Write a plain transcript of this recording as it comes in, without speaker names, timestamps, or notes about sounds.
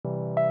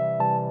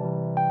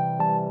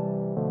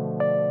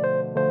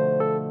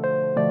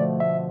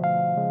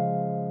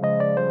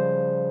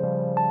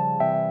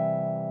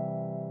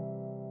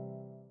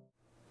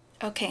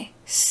Okay,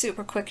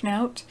 super quick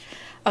note.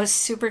 I was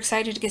super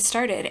excited to get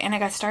started, and I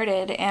got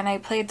started and I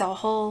played the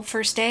whole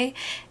first day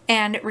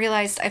and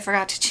realized I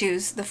forgot to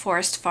choose the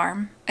forest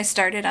farm. I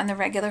started on the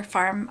regular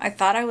farm. I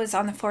thought I was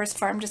on the forest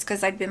farm just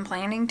because I'd been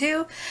planning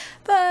to,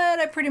 but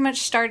I pretty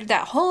much started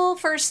that whole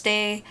first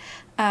day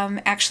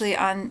actually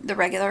on the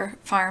regular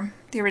farm,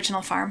 the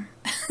original farm.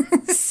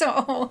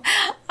 So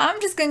I'm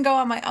just gonna go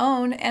on my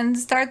own and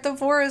start the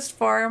forest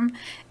farm,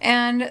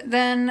 and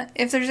then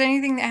if there's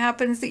anything that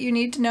happens that you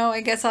need to know,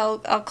 I guess I'll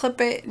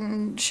clip it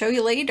and show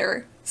you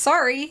later.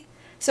 Sorry.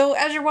 So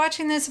as you're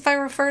watching this, if I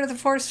refer to the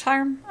forest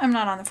farm, I'm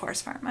not on the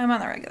forest farm. I'm on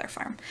the regular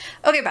farm.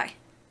 Okay, bye.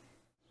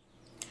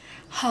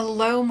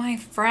 Hello, my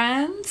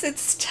friends.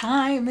 It's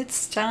time.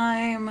 It's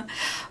time.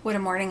 What a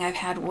morning I've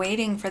had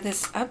waiting for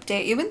this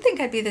update. You wouldn't think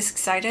I'd be this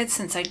excited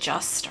since I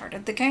just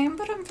started the game,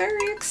 but I'm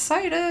very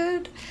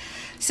excited.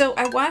 So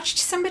I watched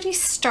somebody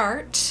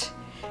start.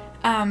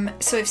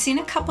 So I've seen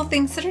a couple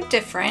things that are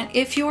different.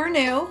 If you're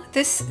new,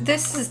 this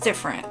is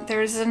different.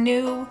 There's a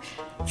new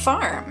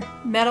farm,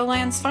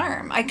 Meadowlands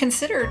Farm. I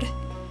considered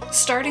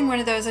starting one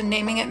of those and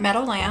naming it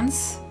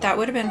Meadowlands. That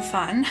would have been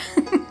fun.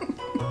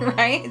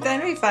 Right?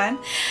 That'd be fun.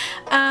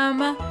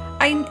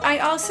 I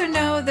also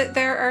know that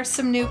there are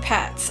some new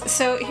pets.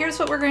 So here's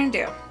what we're going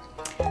to do.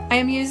 I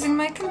am using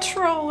my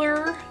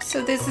controller,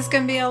 so this is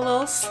going to be a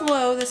little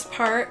slow, this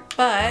part,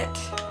 but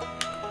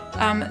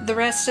the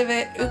rest of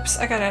it, oops,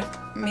 I gotta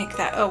make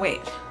that, oh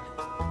wait.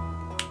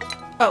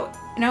 Oh,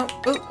 no,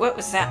 ooh, what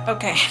was that?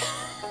 Okay.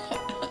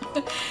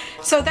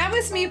 So that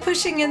was me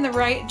pushing in the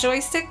right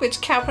joystick, which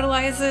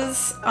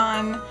capitalizes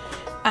on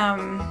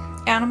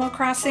Animal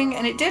Crossing,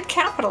 and it did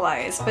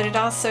capitalize, but it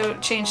also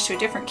changed to a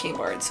different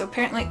keyboard. So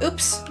apparently,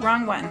 oops,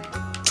 wrong one.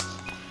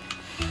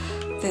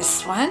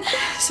 This one.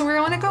 So we're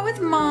going to go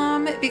with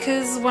Mom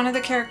because one of the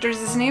characters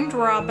is named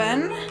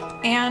Robin,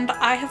 and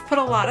I have put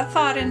a lot of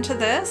thought into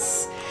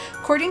this.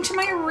 According to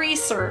my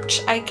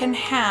research, I can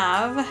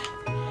have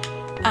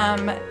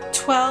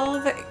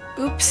 12,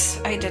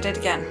 oops, I did it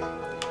again.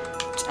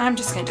 I'm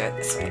just going to do it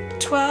this way.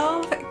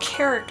 12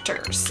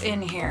 characters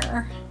in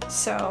here.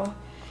 So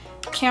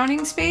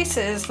counting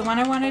spaces, the one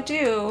I want to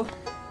do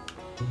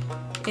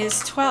is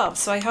 12,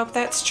 so I hope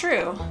that's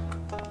true.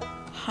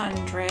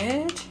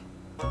 100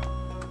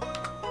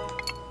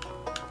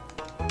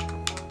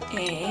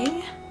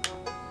 A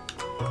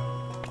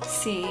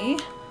C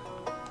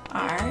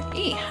R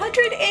E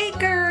 100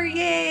 acre,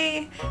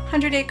 yay!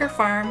 100 acre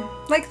farm,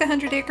 like the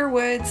 100 acre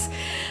woods.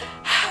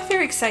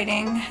 Very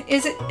exciting.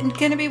 Is it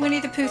gonna be Winnie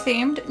the Pooh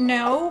themed?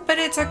 No, but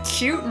it's a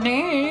cute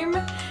name.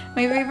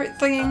 My favorite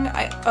thing,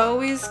 I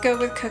always go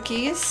with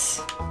cookies.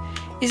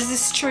 Is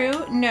this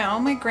true? No,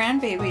 my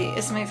grandbaby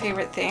is my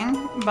favorite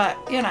thing, but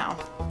you know,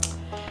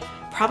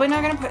 probably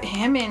not gonna put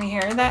him in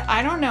here. That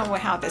I don't know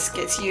how this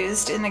gets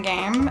used in the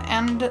game,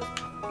 and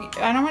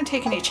I don't want to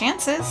take any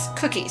chances.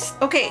 Cookies.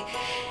 Okay,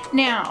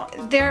 now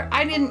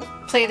I didn't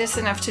play this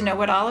enough to know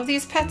what all of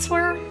these pets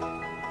were,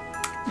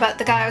 but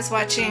the guy I was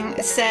watching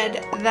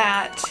said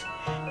that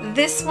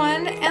this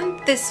one and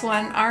this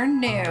one are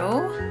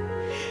new.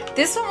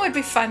 This one would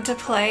be fun to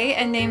play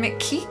and name it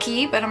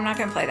Kiki, but I'm not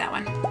going to play that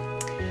one.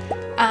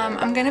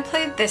 I'm going to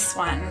play this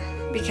one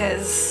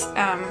because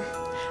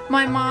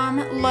my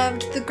mom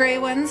loved the gray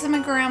ones and my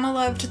grandma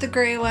loved the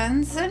gray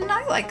ones, and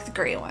I like the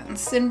gray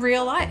ones in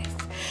real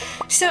life.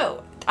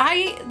 So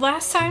I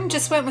last time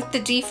just went with the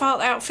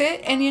default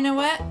outfit, and you know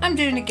what? I'm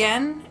doing it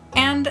again.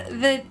 And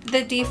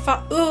the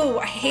default, ooh,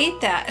 I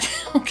hate that.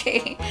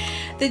 Okay.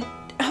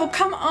 Oh,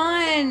 come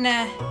on.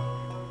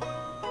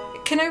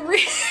 Can I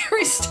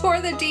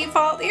restore the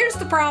default? Here's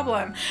the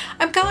problem.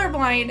 I'm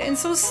colorblind, and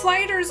so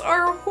sliders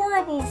are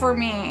horrible for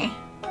me.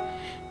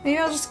 Maybe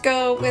I'll just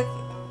go with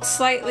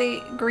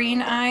slightly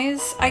green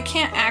eyes. I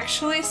can't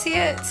actually see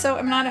it, so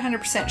I'm not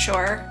 100%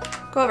 sure.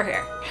 Go over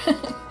here.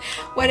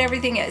 What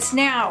everything is.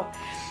 Now,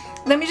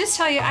 let me just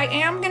tell you, I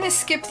am going to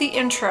skip the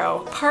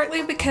intro,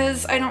 partly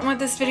because I don't want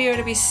this video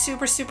to be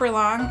super, super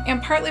long,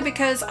 and partly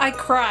because I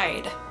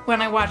cried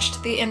when I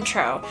watched the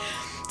intro.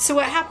 So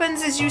what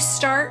happens is you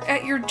start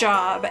at your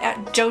job at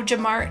Joja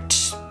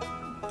Mart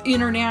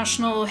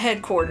International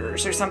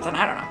Headquarters or something,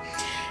 I don't know.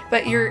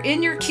 But you're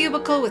in your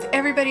cubicle with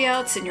everybody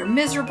else and you're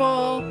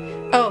miserable.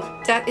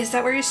 Oh, is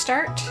that where you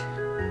start?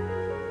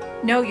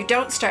 No, you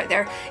don't start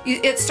there.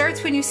 It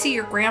starts when you see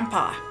your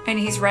grandpa and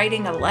he's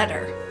writing a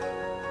letter.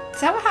 Is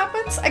that what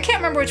happens? I can't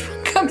remember which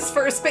one comes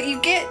first, but you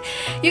get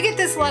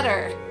this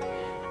letter.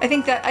 I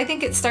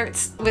think it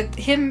starts with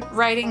him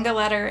writing the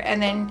letter,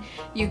 and then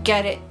you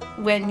get it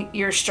when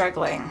you're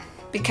struggling,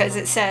 because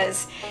it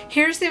says,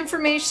 here's the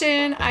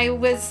information. I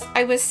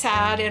was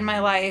sad in my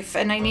life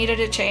and I needed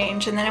a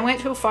change, and then I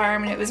went to a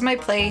farm and it was my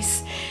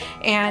place,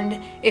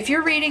 and if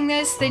you're reading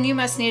this, then you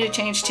must need a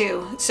change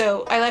too.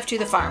 So I left you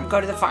the farm.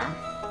 Go to the farm.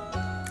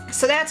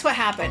 So that's what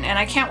happened, and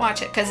I can't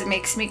watch it because it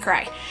makes me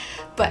cry.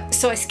 But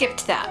so I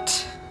skipped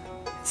that.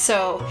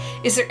 So,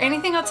 is there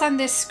anything else on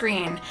this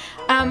screen?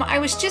 I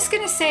was just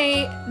going to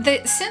say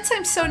that since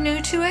I'm so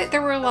new to it,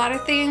 there were a lot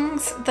of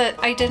things that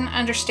I didn't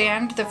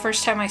understand the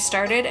first time I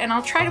started, and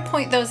I'll try to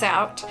point those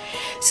out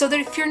so that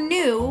if you're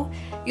new,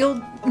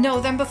 you'll know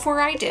them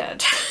before I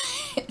did.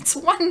 It's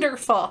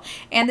wonderful,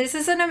 and this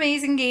is an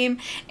amazing game,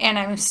 and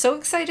I'm so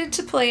excited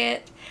to play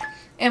it.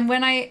 And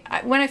when I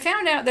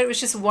found out that it was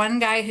just one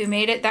guy who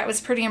made it, that was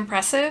pretty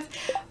impressive.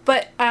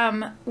 But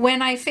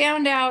when I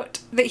found out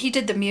that he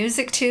did the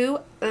music too,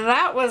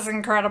 that was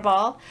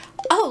incredible.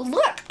 Oh,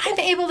 look, I'm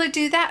able to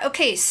do that.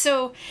 Okay,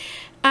 so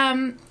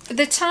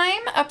the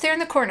time up there in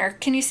the corner,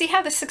 can you see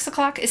how the 6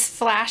 o'clock is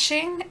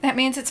flashing? That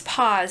means it's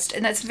paused,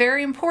 and that's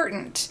very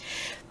important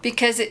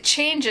because it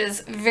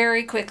changes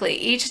very quickly.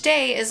 Each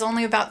day is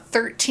only about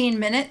 13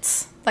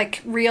 minutes,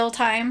 like real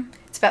time.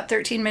 It's about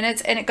 13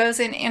 minutes, and it goes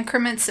in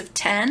increments of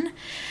 10.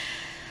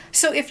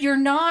 So if you're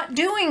not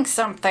doing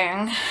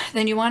something,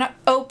 then you want to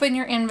open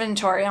your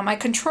inventory. On my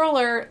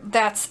controller,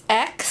 that's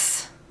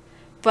X,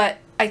 but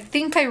I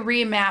think I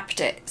remapped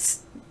it,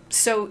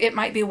 so it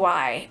might be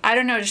Y. I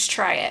don't know, just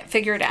try it,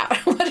 figure it out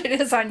what it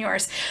is on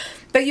yours.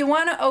 But you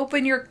want to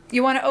open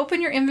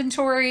your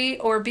inventory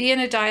or be in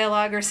a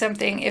dialogue or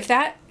something. If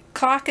that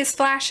clock is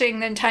flashing,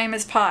 then time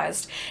is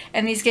paused.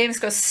 And these games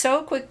go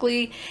so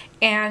quickly,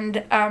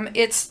 and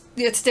it's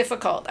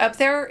difficult. Up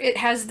there it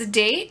has the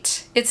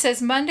date. It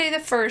says Monday the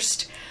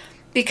 1st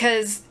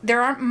because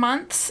there aren't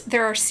months,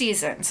 there are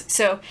seasons.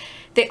 So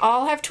they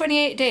all have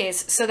 28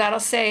 days. So that'll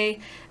say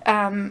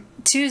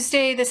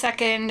Tuesday the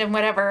 2nd and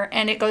whatever,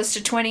 and it goes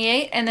to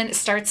 28 and then it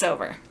starts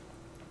over.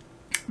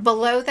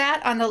 Below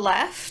that on the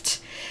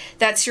left,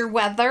 that's your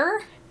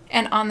weather.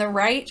 And on the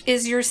right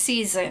is your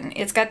season.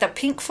 It's got the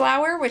pink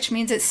flower, which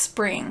means it's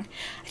spring.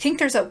 I think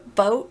there's a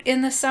boat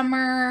in the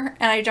summer,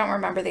 and I don't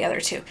remember the other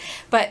two.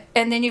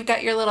 And then you've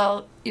got your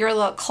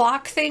little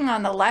clock thing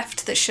on the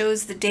left that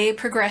shows the day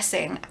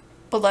progressing.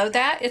 Below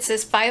that, it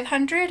says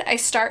 500. I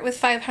start with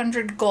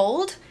 500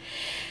 gold.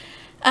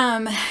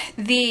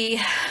 The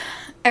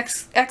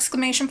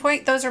exclamation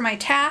point, those are my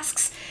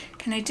tasks.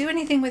 Can I do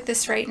anything with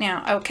this right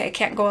now? Okay,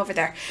 can't go over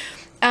there.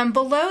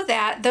 Below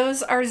that,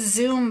 those are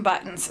zoom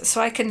buttons.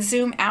 So I can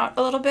zoom out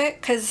a little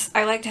bit because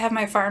I like to have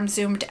my farm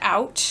zoomed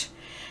out.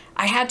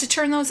 I had to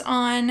turn those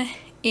on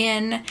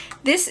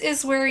this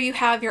is where you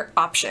have your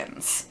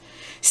options.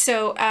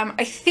 So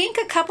I think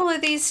a couple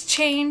of these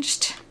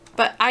changed,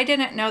 but I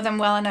didn't know them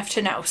well enough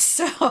to know.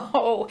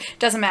 So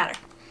doesn't matter.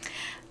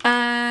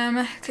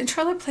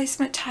 Controller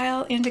placement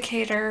tile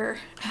indicator.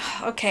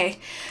 Okay.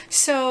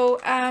 So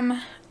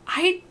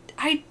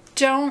I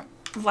don't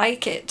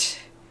like it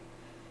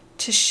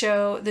to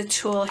show the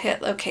tool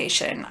hit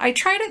location. I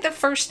tried it the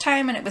first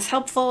time and it was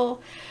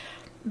helpful,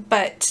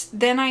 but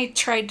then I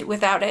tried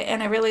without it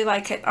and I really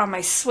like it on my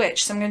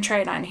Switch, so I'm going to try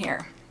it on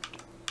here.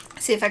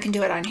 See if I can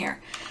do it on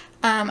here.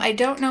 I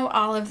don't know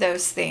all of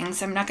those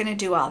things. I'm not going to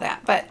do all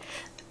that, but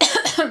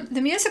the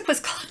music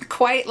was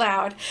quite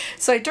loud,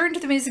 so I turned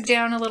the music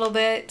down a little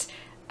bit.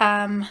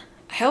 I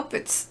hope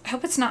it's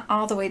not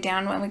all the way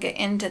down when we get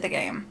into the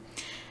game,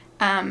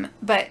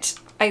 but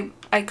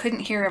I couldn't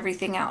hear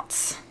everything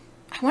else.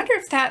 I wonder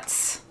if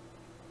that's,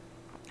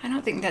 I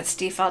don't think that's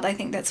default. I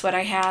think that's what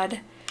I had.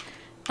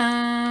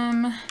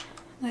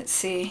 Let's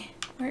see.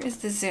 Where is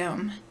the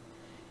zoom?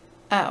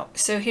 Oh,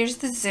 so here's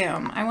the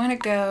zoom. I want to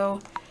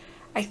go,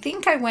 I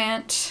think I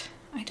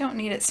don't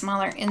need it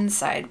smaller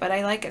inside, but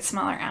I like it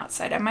smaller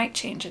outside. I might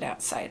change it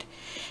outside.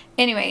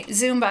 Anyway,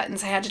 zoom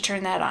buttons, I had to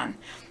turn that on,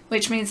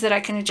 which means that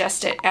I can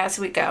adjust it as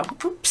we go.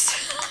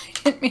 Oops, I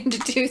didn't mean to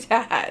do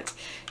that.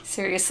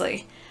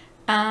 Seriously.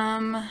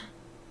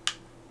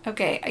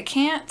 Okay, I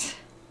can't.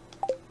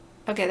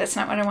 Okay, that's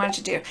not what I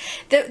wanted to do.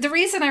 The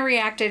reason I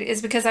reacted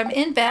is because I'm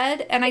in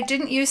bed and I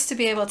didn't used to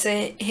be able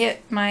to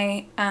hit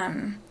my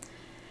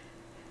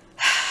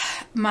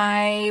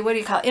what do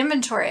you call it,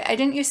 inventory. I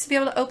didn't used to be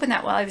able to open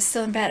that while I was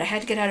still in bed. I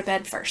had to get out of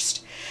bed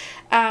first.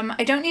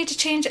 I don't need to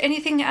change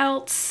anything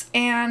else,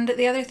 and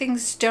the other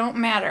things don't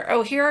matter.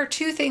 Oh, here are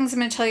two things I'm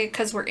going to tell you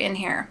because we're in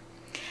here.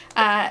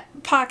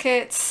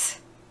 Pockets.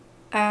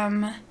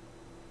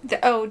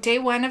 Day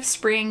 1 of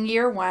spring,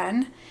 year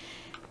 1.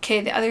 Okay,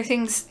 the other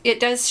things, it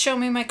does show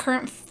me my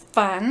current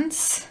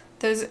funds.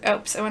 Those,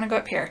 oops, I want to go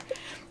up here.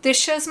 This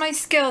shows my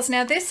skills.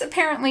 Now this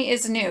apparently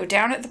is new.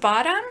 Down at the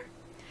bottom,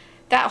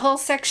 that whole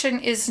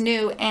section is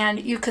new, and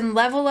you can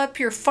level up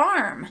your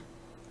farm.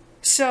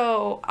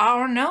 So, I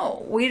don't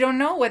know. We don't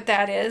know what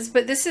that is,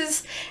 but this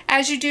is,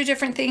 as you do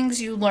different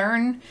things, you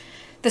learn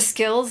the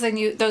skills,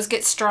 and those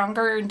get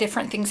stronger, and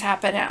different things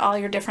happen at all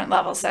your different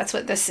levels. That's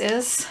what this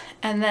is.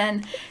 And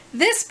then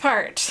this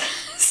part.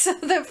 So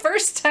the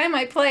first time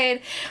I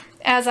played,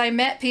 as I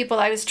met people,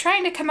 I was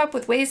trying to come up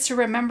with ways to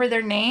remember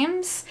their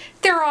names.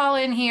 They're all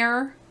in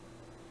here,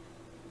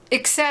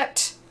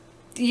 except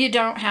you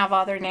don't have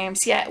all their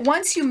names yet.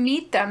 Once you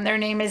meet them, their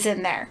name is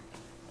in there.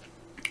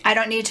 I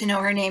don't need to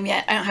know her name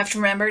yet. I don't have to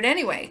remember it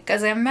anyway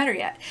because I haven't met her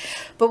yet.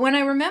 But when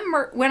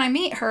I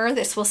meet her,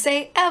 this will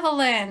say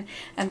Evelyn,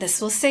 and this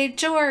will say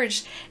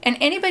George. And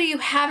anybody you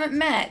haven't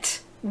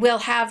met, will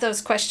have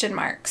those question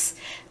marks.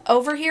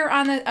 Over here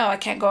on the, oh, I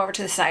can't go over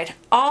to the side.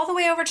 All the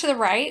way over to the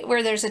right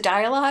where there's a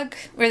dialogue,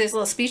 where there's a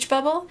little speech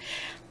bubble,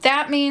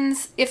 that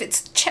means if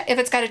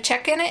it's got a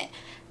check in it,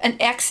 an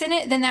X in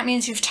it, then that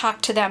means you've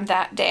talked to them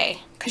that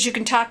day. Because you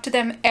can talk to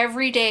them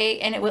every day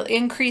and it will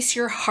increase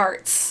your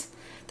hearts.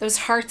 Those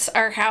hearts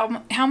are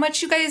how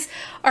much you guys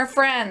are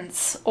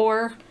friends,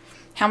 or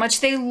how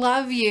much they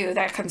love you.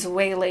 That comes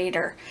way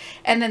later.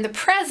 And then the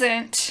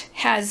present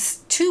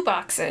has 2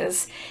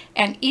 boxes,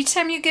 and each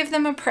time you give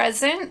them a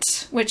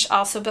present, which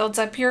also builds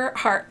up your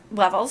heart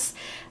levels,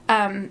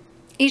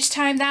 each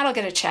time that'll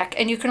get a check,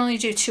 and you can only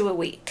do 2 a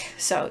week.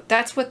 So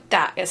that's what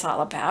that is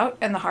all about,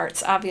 and the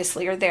hearts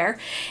obviously are there.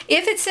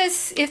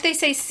 If they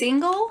say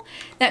single,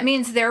 that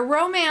means they're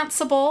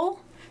romanceable,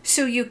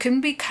 so you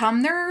can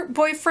become their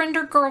boyfriend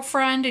or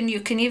girlfriend, and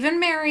you can even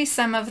marry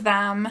some of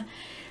them.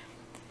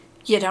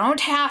 You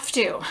don't have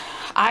to.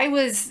 I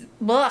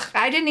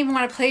didn't even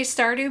want to play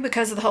Stardew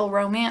because of the whole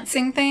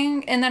romancing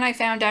thing, and then I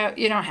found out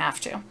you don't have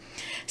to.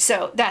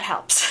 So that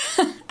helps.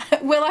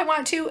 Will I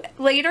want to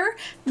later?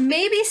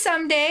 Maybe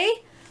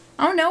someday.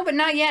 Oh no, but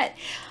not yet.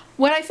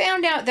 What I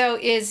found out though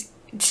is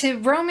to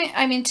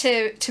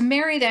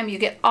marry them, you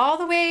get all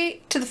the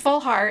way to the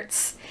full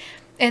hearts,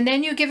 and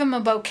then you give them a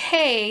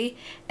bouquet,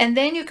 and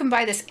then you can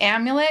buy this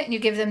amulet and you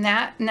give them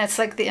that, and that's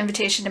like the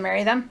invitation to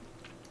marry them.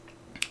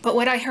 But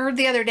what I heard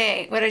the other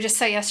day, what I just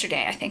saw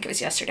yesterday, I think it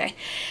was yesterday,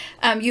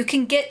 you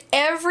can get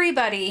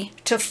everybody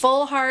to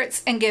full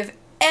hearts and give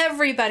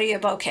everybody a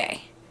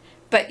bouquet.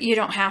 But you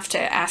don't have to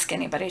ask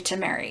anybody to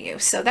marry you.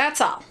 So that's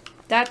all.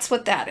 That's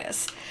what that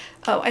is.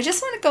 Oh, I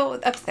just want to go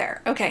up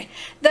there. Okay,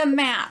 the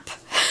map.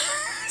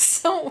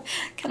 So,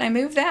 can I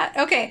move that?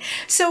 Okay,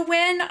 so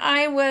when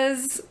I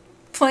was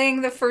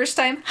playing the first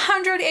time,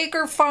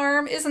 100-acre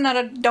farm, isn't that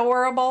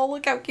adorable?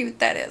 Look how cute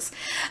that is.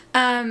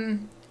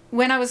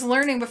 When I was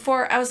learning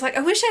before, I was like,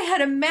 I wish I had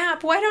a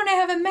map. Why don't I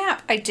have a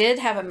map? I did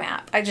have a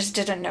map. I just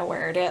didn't know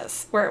where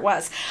it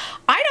was.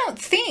 I don't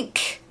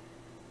think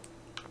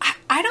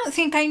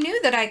I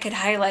knew that I could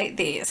highlight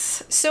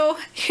these. So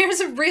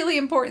here's a really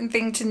important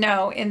thing to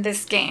know in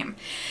this game.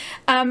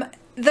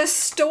 The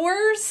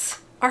stores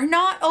are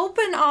not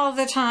open all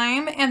the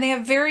time, and they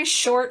have very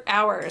short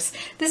hours.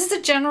 This is a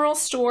general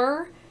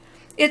store.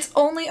 It's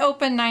only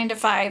open 9 to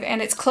 5,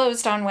 and it's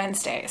closed on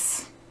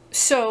Wednesdays.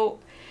 So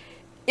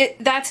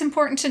that's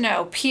important to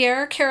know.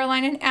 Pierre,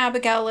 Caroline, and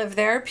Abigail live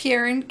there.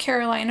 Pierre and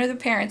Caroline are the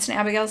parents, and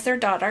Abigail's their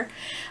daughter.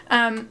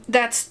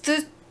 That's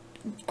the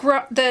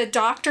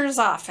doctor's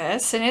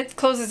office, and it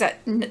closes at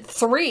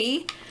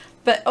 3.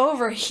 But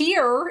over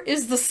here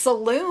is the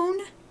saloon,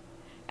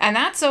 and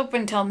that's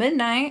open till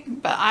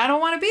midnight. But I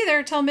don't want to be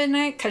there till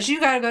midnight because you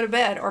got to go to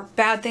bed or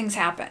bad things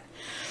happen.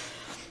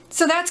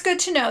 So that's good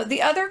to know.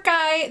 The other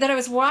guy that I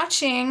was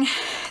watching,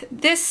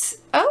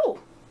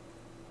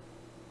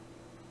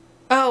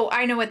 Oh,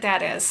 I know what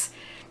that is.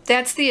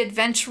 That's the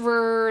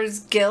Adventurers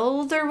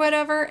Guild or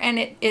whatever, and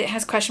it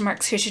has question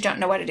marks because you don't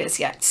know what it is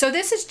yet. So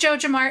this is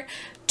JojaMart.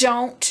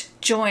 Don't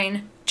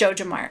join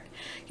JojaMart.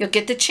 You'll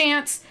get the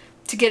chance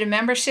to get a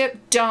membership.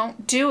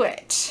 Don't do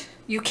it.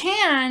 You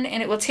can,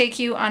 and it will take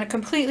you on a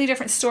completely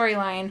different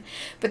storyline,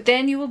 but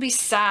then you will be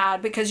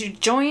sad because you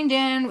joined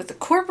in with the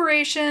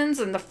corporations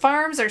and the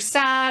farms are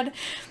sad,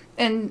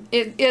 and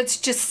it's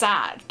just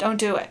sad. Don't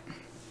do it.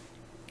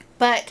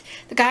 But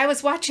the guy I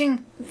was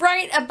watching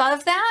right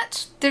above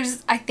that,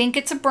 I think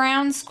it's a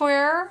brown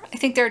square. I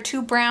think there are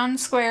 2 brown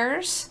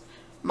squares.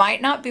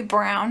 Might not be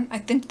brown. I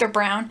think they're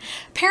brown.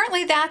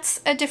 Apparently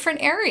that's a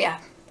different area.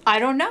 I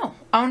don't know.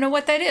 I don't know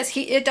what that is.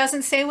 It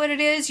doesn't say what it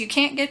is. You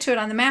can't get to it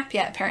on the map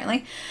yet,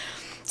 apparently.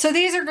 So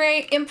these are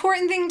great.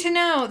 Important thing to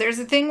know. There's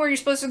a thing where you're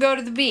supposed to go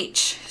to the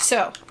beach.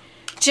 So,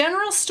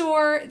 general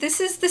store,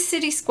 this is the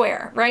city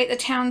square, right? The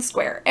town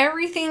square.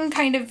 Everything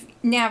kind of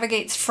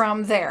navigates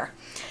from there.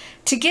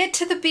 To get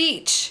to the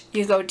beach,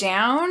 you go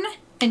down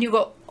and you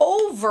go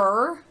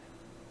over.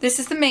 This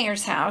is the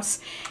mayor's house.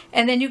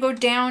 And then you go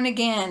down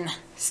again.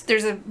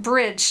 There's a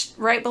bridge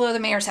right below the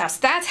mayor's house.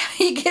 That's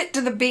how you get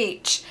to the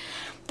beach.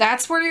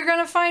 That's where you're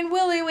going to find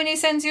Willie when he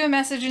sends you a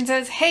message and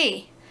says,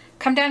 hey,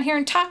 come down here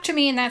and talk to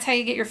me. And that's how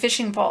you get your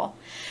fishing pole.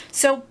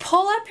 So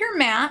pull up your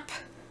map.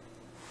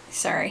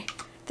 Sorry,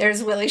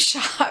 there's Willie's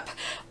shop.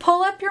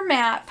 Pull up your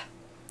map.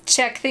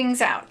 Check things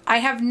out. I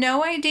have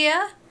no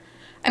idea.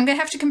 I'm going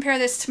to have to compare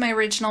this to my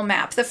original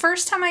map. The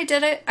first time I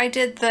did it, I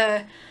did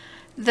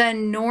the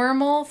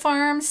normal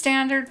farm,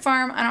 standard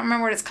farm. I don't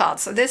remember what it's called.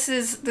 So this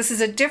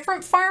is a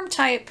different farm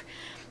type,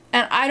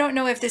 and I don't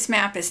know if this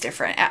map is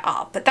different at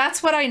all. But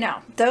that's what I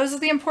know. Those are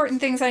the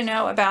important things I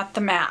know about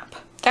the map.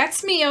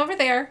 That's me over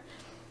there.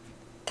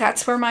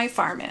 That's where my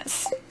farm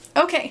is.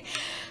 Okay,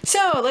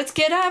 so let's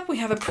get up. We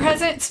have a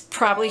present. It's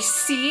probably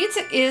seeds.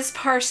 It is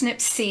parsnip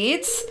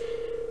seeds.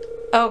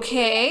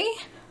 Okay.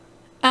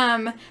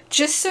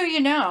 Just so you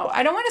know,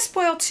 I don't want to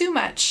spoil too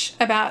much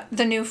about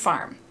the new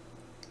farm,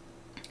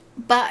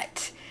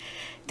 but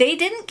they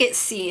didn't get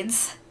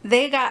seeds.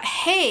 They got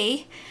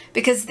hay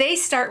because they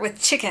start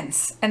with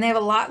chickens and they have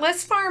a lot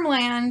less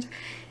farmland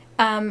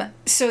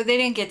So they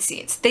didn't get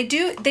seeds. They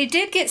did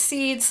get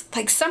seeds.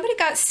 Like somebody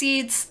got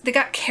seeds. They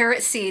got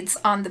carrot seeds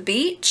on the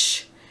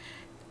beach.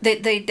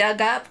 They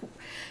dug up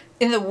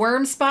in the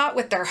worm spot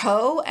with their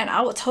hoe, and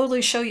I will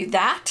totally show you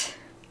that.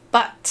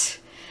 But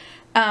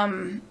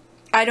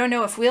I don't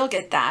know if we'll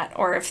get that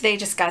or if they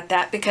just got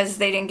that because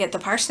they didn't get the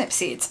parsnip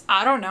seeds.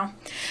 I don't know.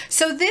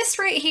 So this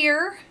right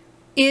here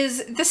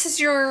this is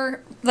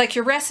your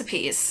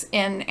recipes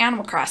in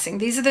Animal Crossing.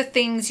 These are the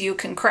things you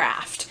can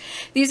craft.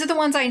 These are the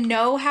ones I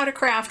know how to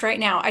craft right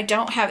now. I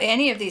don't have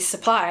any of these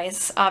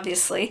supplies,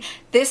 obviously.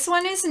 This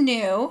one is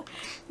new.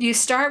 You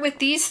start with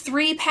these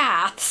 3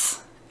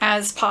 paths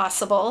as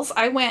possibles.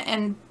 I went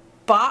and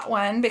bought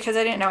one because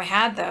I didn't know I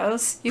had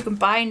those. You can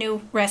buy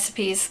new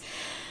recipes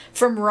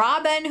from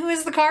Robin, who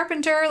is the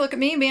carpenter. Look at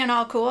me being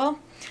all cool.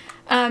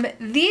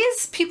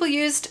 These people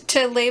used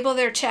to label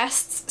their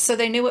chests so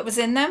they knew what was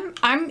in them.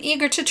 I'm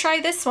eager to try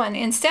this one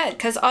instead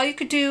because all you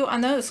could do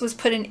on those was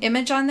put an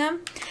image on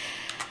them.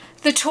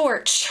 The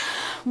torch.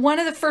 One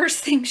of the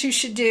first things you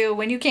should do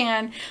when you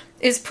can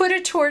is put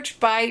a torch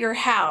by your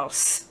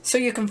house so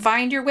you can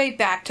find your way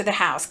back to the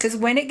house, because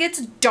when it gets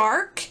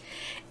dark,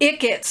 it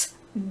gets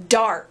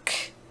dark.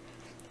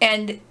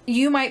 And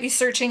you might be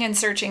searching and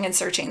searching and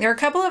searching. There are a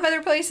couple of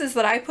other places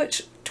that I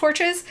put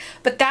torches,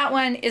 but that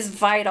one is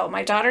vital.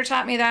 My daughter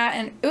taught me that,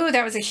 and ooh,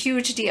 that was a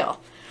huge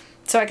deal.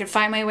 So I could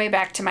find my way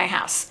back to my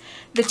house.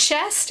 The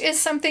chest is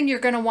something you're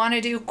going to want to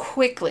do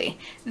quickly.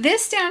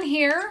 This down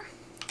here,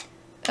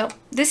 oh,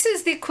 this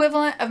is the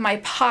equivalent of my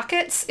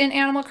pockets in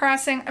Animal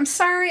Crossing. I'm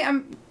sorry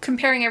I'm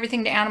comparing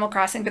everything to Animal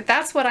Crossing, but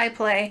that's what I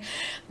play.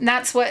 And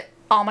that's what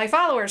all my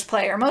followers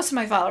play, or most of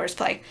my followers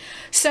play.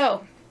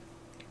 So,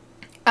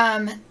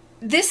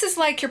 this is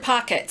like your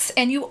pockets,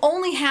 and you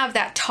only have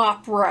that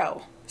top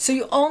row. So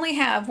you only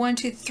have 1,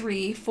 2,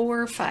 3,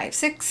 4, 5,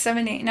 6,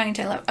 7, 8, 9,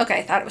 10, 11. Okay,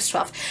 I thought it was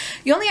 12.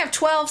 You only have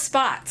 12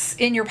 spots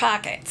in your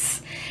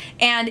pockets,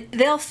 and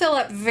they'll fill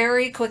up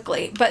very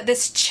quickly. But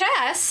this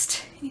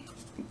chest,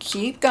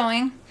 keep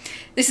going.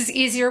 This is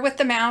easier with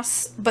the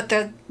mouse, but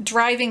the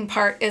driving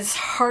part is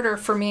harder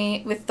for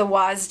me with the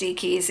WASD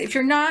keys. If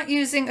you're not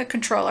using a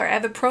controller, I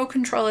have a Pro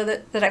controller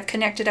that I've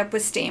connected up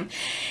with Steam.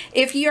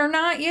 If you're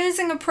not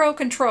using a Pro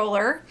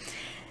controller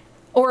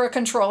or a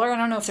controller, I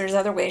don't know if there's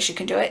other ways you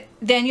can do it,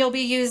 then you'll be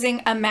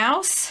using a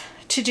mouse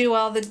to do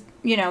all the,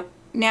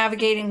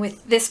 navigating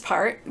with this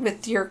part,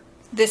 with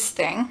this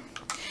thing.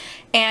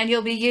 And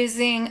you'll be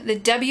using the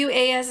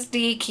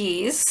WASD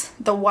keys,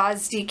 the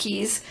WASD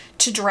keys,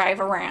 to drive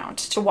around,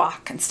 to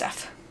walk and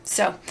stuff.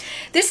 So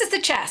this is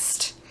the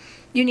chest.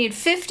 You need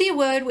 50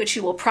 wood, which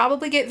you will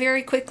probably get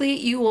very quickly.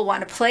 You will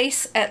want to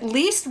place at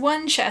least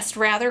one chest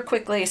rather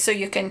quickly so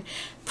you can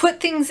put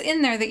things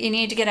in there that you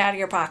need to get out of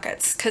your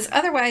pockets. Because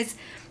otherwise,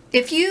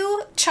 if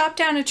you chop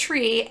down a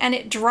tree and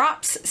it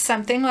drops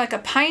something like a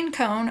pine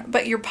cone,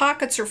 but your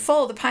pockets are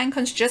full, the pine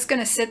cone's just going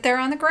to sit there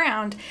on the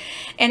ground.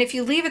 And if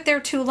you leave it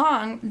there too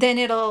long, then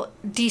it'll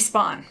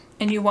despawn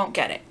and you won't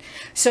get it.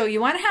 So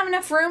you want to have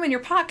enough room in your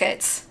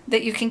pockets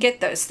that you can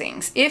get those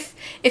things. If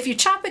you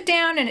chop it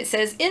down and it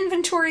says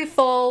inventory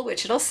full,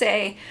 which it'll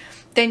say,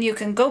 then you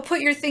can go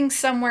put your things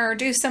somewhere or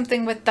do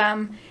something with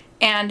them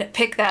and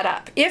pick that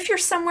up. If you're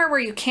somewhere where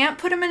you can't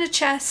put them in a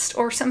chest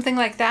or something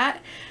like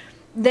that,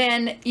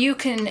 then you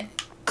can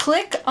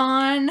click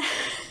on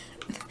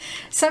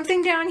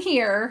something down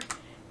here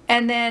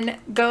and then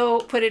go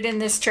put it in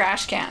this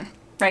trash can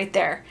right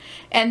there.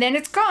 And then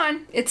it's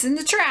gone. It's in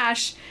the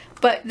trash,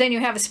 but then you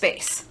have a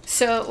space.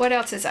 So what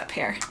else is up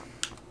here?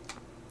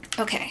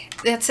 Okay,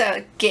 that's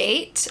a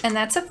gate and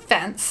that's a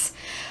fence.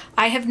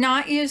 I have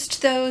not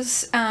used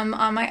those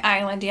on my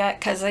island yet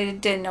because I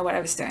didn't know what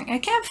I was doing. A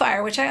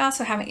campfire, which I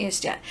also haven't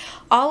used yet.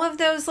 All of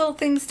those little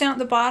things down at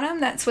the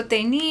bottom, that's what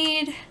they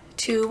need.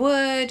 2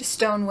 wood,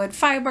 stone wood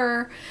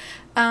fiber.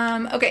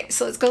 Okay,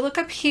 so let's go look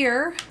up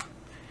here.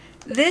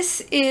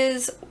 This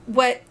is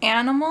what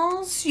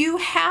animals you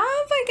have,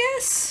 I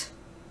guess.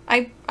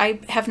 I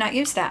have not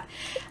used that.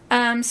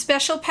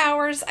 Special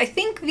powers. I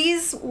think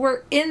these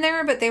were in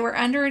there, but they were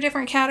under a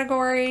different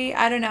category.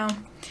 I don't know.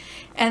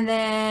 And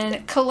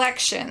then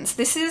collections.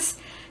 This is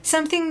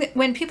something that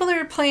when people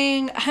are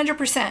playing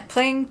 100%,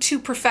 playing to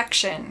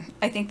perfection,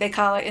 I think they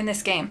call it in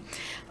this game,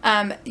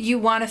 you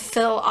want to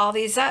fill all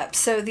these up.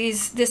 So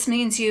this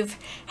means you've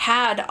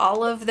had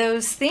all of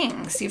those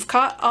things. You've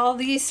caught all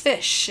these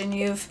fish and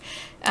you've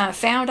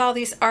found all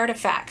these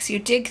artifacts. You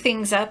dig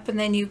things up and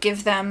then you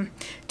give them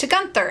to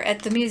Gunther at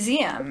the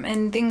museum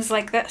and things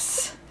like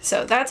this.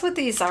 So that's what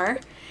these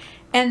are.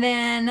 And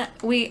then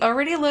we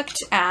already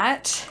looked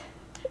at,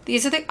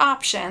 these are the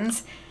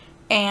options,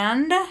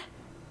 and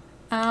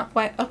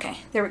okay,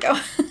 there we go.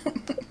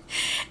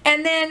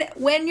 And then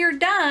when you're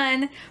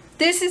done,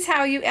 this is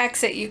how you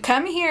exit. You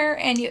come here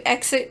and you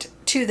exit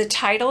to the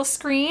title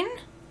screen,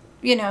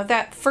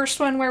 that first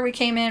one where we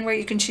came in, where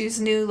you can choose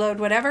new, load,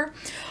 whatever,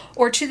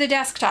 or to the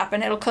desktop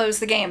and it'll close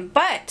the game.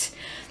 But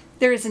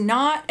there is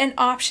not an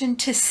option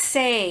to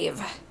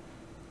save.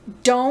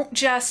 Don't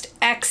just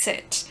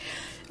exit.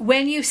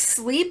 When you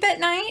sleep at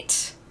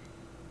night,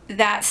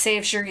 that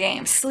saves your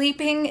game.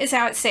 Sleeping is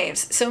how it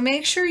saves. So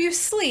make sure you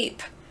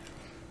sleep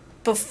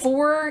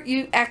before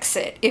you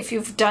exit if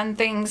you've done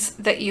things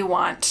that you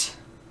want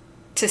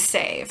to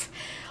save.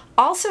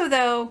 Also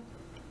though,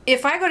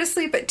 if I go to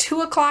sleep at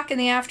 2 o'clock in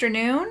the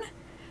afternoon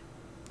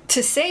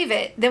to save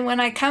it, then when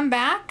I come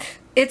back,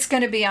 it's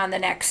going to be on the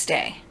next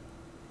day.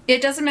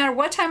 It doesn't matter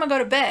what time I go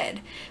to bed.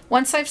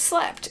 Once I've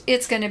slept,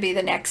 it's going to be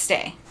the next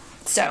day.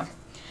 So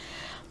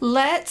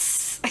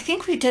I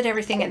think we did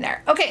everything in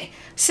there. Okay,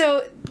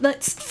 so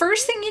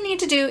first thing you need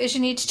to do is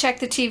you need to check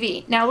the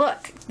TV. Now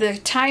look, the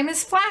time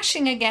is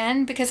flashing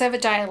again because I have a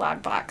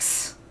dialog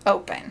box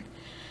open.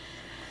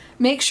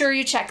 Make sure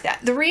you check that.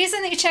 The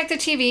reason that you check the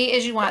TV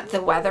is you want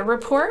the weather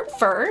report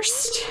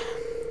first.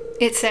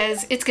 It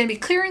says it's going to be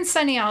clear and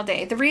sunny all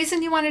day. The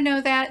reason you want to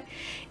know that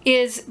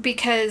is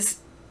because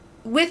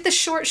with the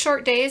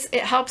short days,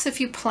 it helps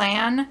if you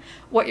plan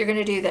what you're going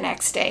to do the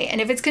next day. And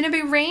if it's going to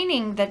be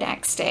raining the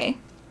next day,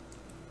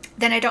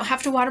 then I don't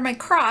have to water my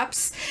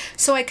crops,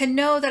 so I can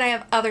know that I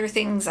have other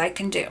things I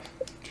can do.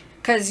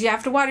 Because you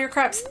have to water your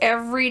crops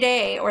every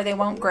day or they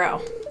won't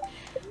grow.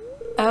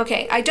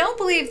 Okay, I don't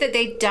believe that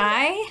they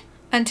die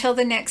until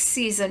the next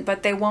season,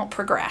 but they won't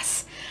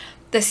progress.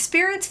 The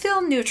spirits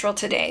feel neutral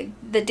today.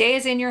 The day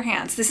is in your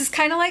hands. This is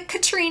kind of like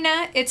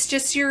Katrina. It's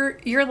just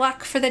your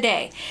luck for the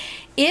day.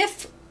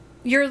 If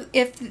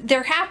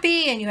they're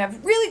happy and you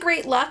have really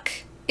great luck,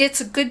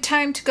 it's a good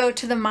time to go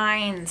to the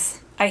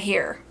mines, I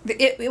hear.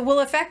 It will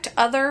affect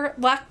other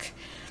luck,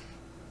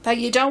 but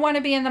you don't want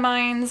to be in the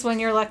mines when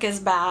your luck is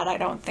bad, I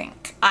don't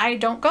think. I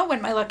don't go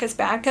when my luck is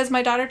bad because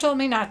my daughter told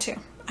me not to.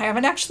 I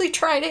haven't actually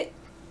tried it,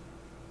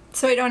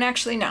 so I don't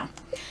actually know.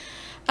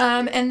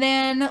 And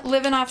then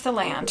living off the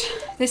land.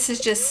 This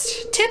is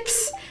just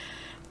tips.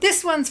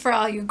 This one's for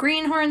all you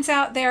greenhorns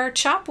out there.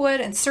 Chop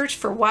wood and search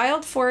for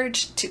wild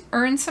forage to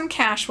earn some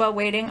cash while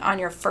waiting on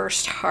your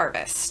first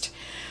harvest.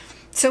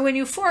 So when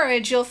you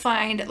forage, you'll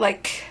find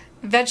like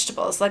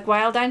vegetables like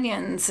wild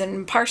onions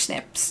and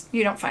parsnips.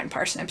 You don't find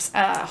parsnips,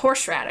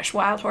 horseradish,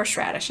 wild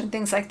horseradish and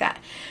things like that.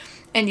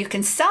 And you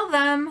can sell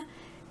them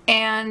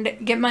and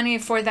get money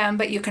for them,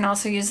 but you can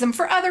also use them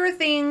for other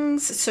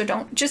things. So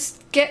don't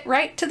just get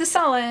right to the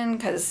selling,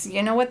 because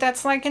you know what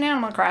that's like in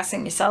Animal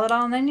Crossing. You sell it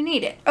all and then you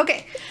need it.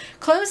 Okay,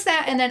 close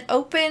that and then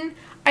open.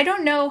 I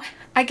don't know,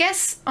 I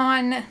guess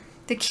on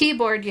the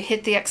keyboard you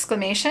hit the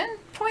exclamation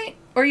point,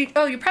 or you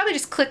probably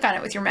just click on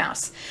it with your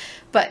mouse.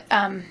 But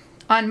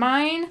on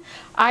mine,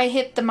 I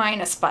hit the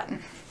minus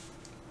button.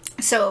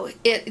 So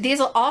these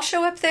will all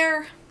show up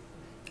there,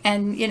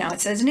 and you know,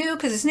 it says new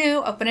because it's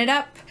new. Open it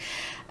up.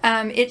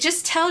 It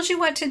just tells you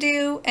what to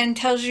do and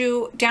tells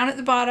you down at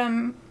the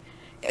bottom.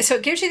 So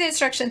it gives you the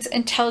instructions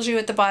and tells you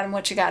at the bottom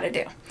what you got to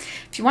do.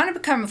 If you want to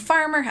become a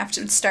farmer, have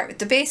to start with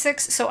the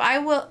basics. So I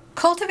will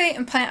cultivate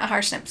and plant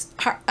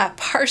a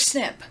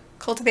parsnip.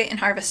 Cultivate and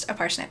harvest a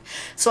parsnip.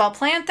 So I'll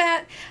plant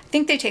that. I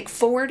think they take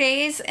 4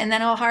 days, and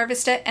then I'll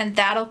harvest it, and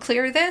that'll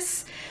clear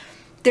this.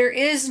 There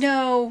is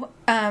no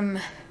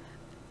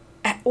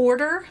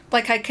order.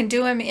 Like I can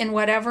do them in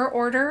whatever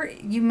order.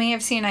 You may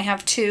have seen I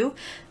have 2.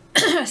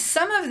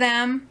 Some of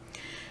them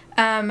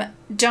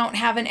don't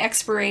have an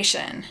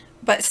expiration,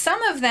 but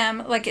some of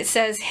them, like it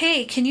says,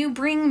 hey, can you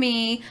bring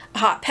me a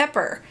hot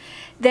pepper?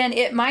 Then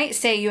it might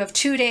say you have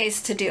 2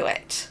 days to do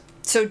it.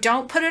 So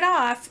don't put it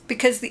off,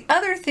 because the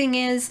other thing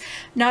is,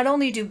 not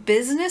only do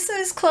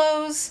businesses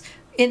close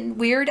in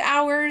weird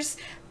hours,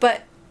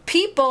 but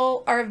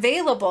people are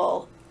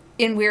available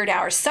in weird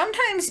hours.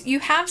 Sometimes you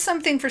have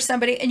something for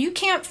somebody and you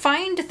can't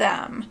find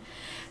them.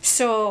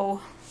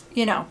 So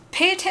you know,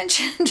 pay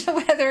attention to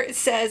whether it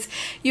says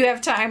you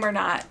have time or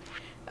not.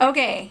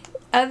 Okay,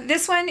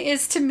 this one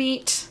is to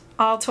meet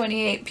all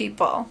 28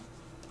 people.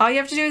 All you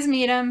have to do is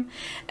meet them,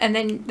 and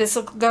then this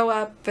will go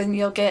up, and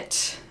you'll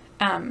get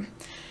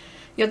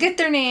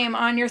their name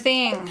on your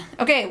thing.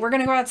 Okay, we're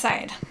gonna go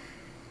outside.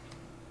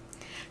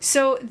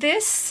 So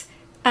this,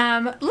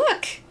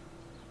 look,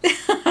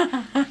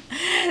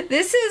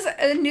 this is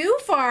a new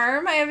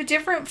farm. I have a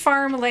different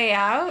farm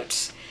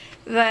layout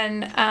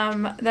than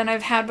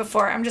I've had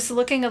before. I'm just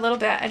looking a little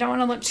bit. I don't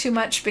want to look too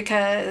much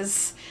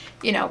because,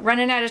 you know,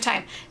 running out of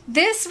time.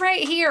 This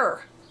right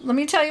here, let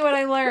me tell you what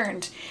I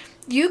learned.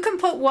 You can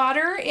put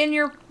water in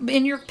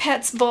your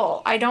pet's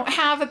bowl. I don't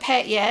have a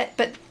pet yet,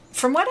 but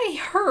from what I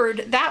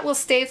heard, that will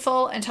stay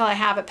full until I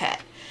have a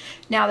pet,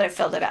 now that I've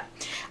filled it up.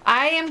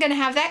 I am going to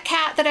have that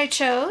cat that I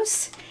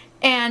chose,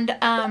 and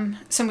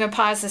so I'm going to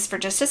pause this for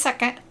just a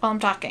second while I'm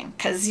talking,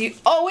 because you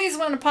always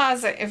want to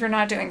pause it if you're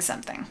not doing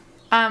something.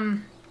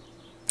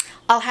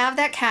 I'll have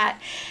that cat.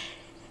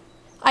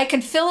 I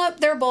can fill up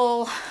their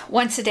bowl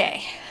once a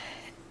day.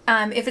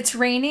 If it's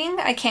raining,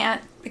 I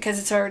can't because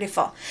it's already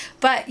full.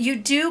 But you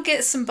do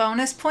get some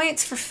bonus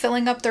points for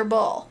filling up their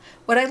bowl.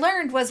 What I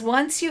learned was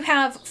once you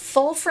have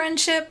full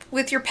friendship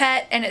with your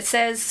pet and it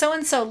says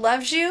so-and-so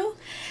loves you,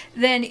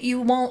 then you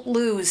won't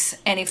lose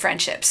any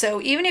friendship.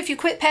 So even if you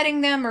quit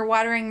petting them or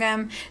watering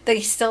them, they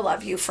still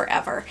love you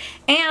forever.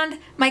 And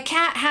my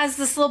cat has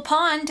this little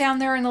pond down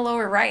there in the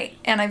lower right,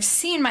 and I've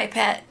seen my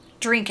pet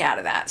drink out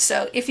of that.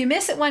 So if you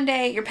miss it one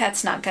day, your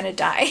pet's not going to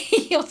die.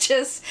 You'll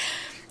just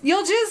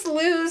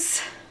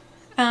lose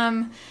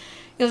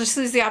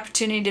the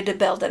opportunity to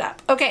build it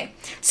up. Okay,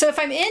 so if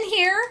I'm in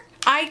here,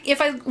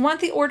 if I want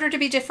the order to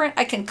be different,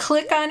 I can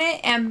click on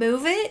it and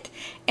move it.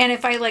 And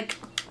if I like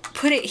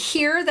put it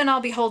here, then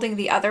I'll be holding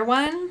the other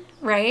one,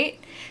 right?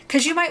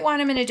 Because you might want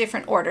them in a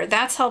different order.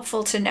 That's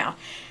helpful to know.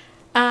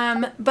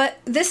 But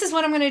this is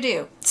what I'm going to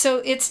do. So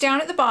it's down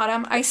at the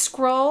bottom. I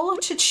scroll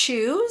to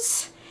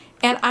choose,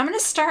 and I'm going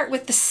to start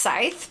with the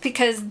scythe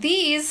because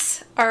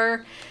these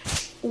are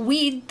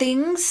weed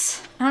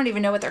things. I don't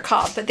even know what they're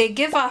called, but they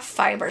give off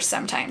fiber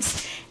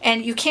sometimes.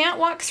 And you can't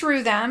walk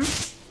through them.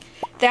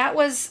 That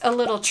was a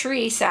little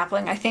tree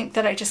sapling, I think,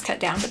 that I just cut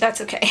down, but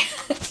that's okay.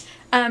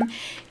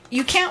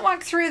 You can't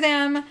walk through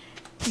them.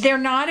 They're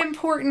not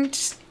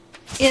important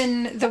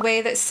in the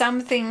way that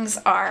some things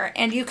are,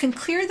 and you can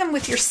clear them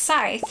with your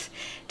scythe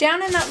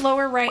down in that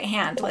lower right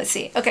hand. Let's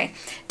see. Okay,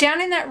 down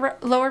in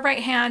that lower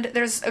right hand,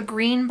 there's a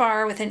green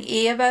bar with an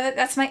E above it.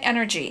 That's my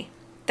energy.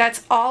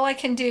 That's all I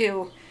can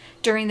do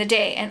during the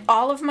day, and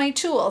all of my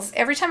tools,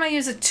 every time I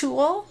use a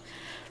tool,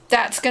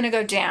 that's going to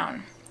go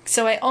down.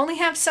 So I only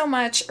have so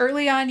much.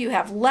 Early on, you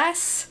have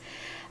less.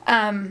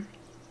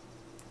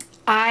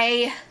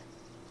 I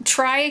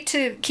try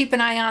to keep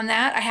an eye on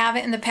that. I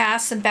haven't in the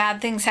past, and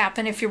bad things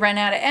happen if you run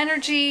out of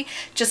energy,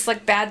 just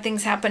like bad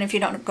things happen if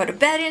you don't go to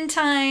bed in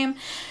time.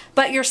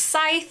 But your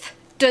scythe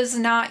does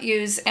not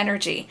use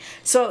energy.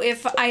 So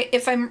if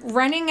I'm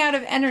running out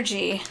of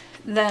energy,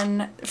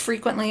 then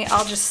frequently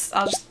I'll just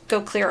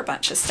go clear a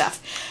bunch of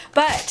stuff.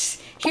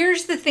 But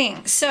here's the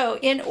thing. So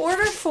in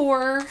order to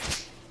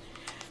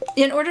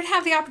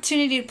have the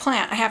opportunity to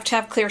plant, I have to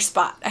have clear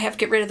spot. I have to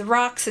get rid of the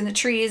rocks and the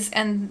trees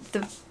and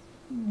the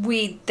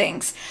weed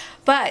things,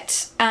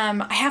 but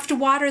I have to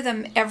water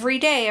them every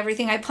day,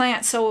 everything I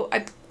plant. So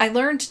I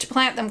learned to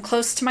plant them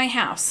close to my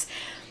house.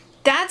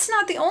 That's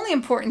not the only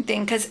important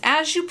thing, because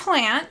as you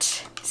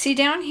plant, see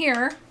down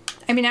here,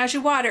 as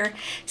you water,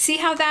 see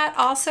how that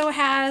also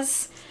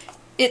has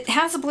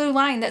a blue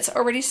line that's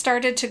already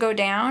started to go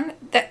down.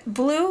 That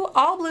blue,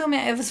 all blue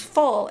meant it was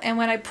full, and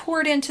when I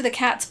poured into the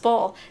cat's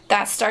bowl,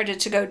 that started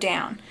to go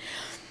down.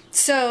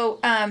 So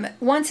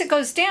once it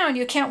goes down,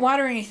 you can't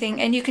water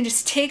anything, and you can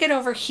just take it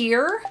over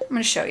here. I'm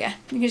going to show you.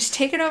 You can just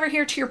take it over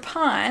here to your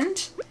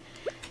pond,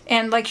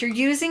 and like you're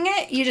using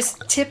it, you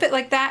just tip it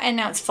like that, and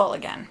now it's full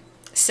again.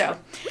 So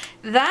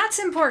that's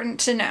important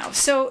to know.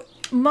 So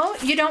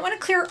you don't want to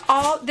clear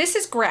all, this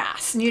is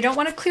grass, and you don't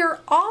want to clear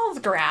all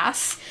the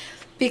grass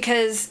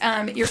because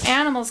your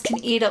animals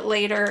can eat it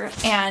later,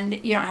 and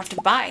you don't have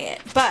to buy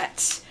it.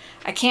 But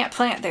I can't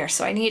plant there,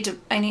 so I need to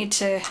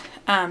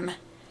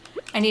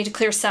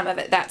clear some of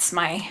it. That's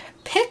my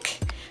pick,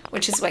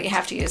 which is what you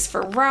have to use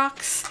for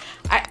rocks.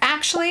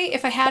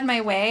 If I had my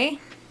way,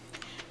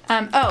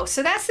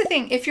 so that's the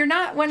thing. If you're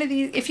not one of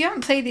these, if you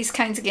haven't played these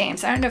kinds of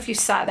games, I don't know if you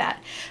saw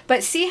that,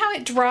 but see how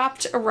it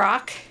dropped a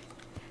rock?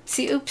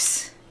 See,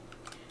 oops.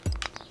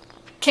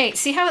 Okay,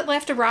 see how it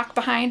left a rock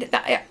behind?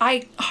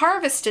 I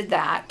harvested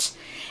that,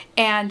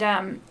 and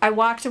I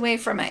walked away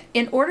from it.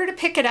 In order to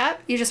pick it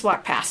up, you just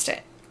walk past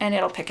it, and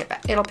it'll pick it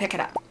back. It'll pick it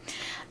up.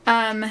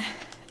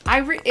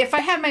 If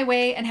I had my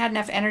way and had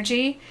enough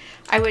energy,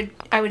 I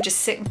would just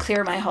sit and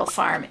clear my whole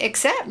farm.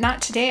 Except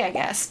not today, I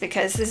guess,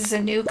 because this is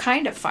a new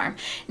kind of farm.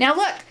 Now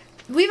look,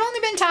 we've only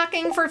been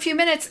talking for a few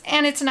minutes,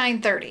 and it's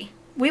 9:30.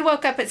 We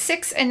woke up at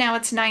 6, and now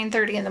it's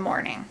 9:30 in the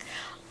morning.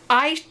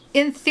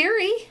 In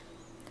theory,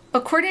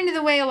 according to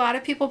the way a lot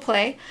of people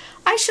play,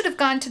 I should have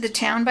gone to the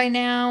town by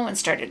now and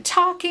started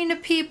talking to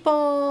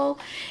people,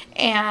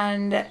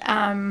 and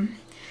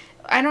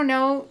I don't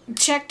know,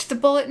 checked the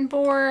bulletin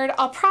board.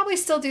 I'll probably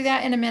still do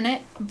that in a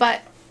minute,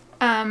 but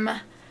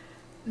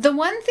the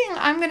one thing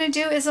I'm going to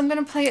do is I'm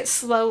going to play it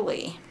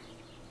slowly.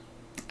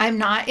 I'm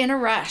not in a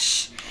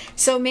rush.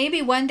 So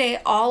maybe one day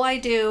all I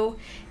do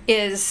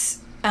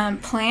is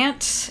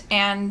plant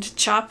and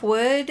chop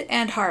wood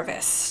and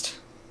harvest.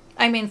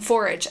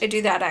 Forage. I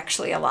do that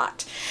actually a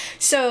lot.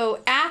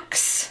 So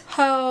axe,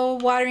 hoe,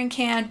 watering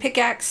can,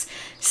 pickaxe,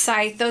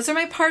 scythe. Those are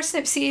my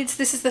parsnip seeds.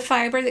 This is the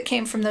fiber that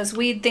came from those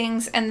weed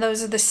things, and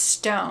those are the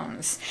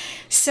stones.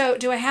 So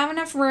do I have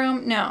enough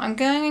room? No, I'm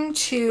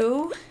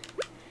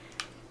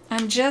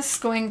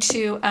just going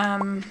to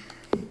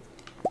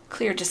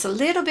clear just a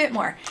little bit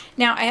more.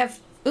 Now I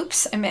have,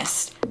 oops, I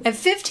missed. I have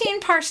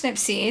 15 parsnip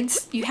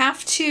seeds. You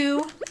have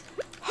to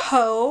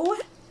hoe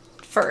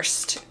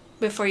first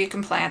before you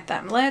can plant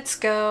them. Let's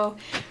go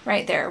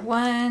right there.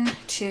 1,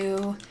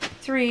 2,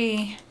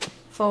 3,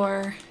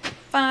 4,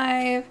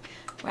 5.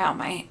 Wow,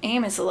 my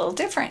aim is a little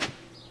different.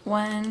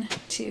 1,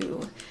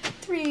 2,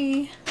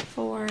 3,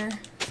 4,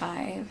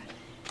 5,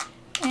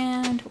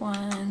 and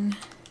 1,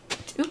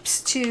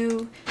 oops,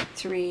 2,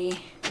 3,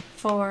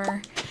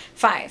 4,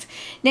 5.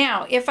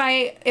 Now, if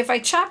I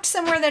chopped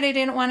somewhere that I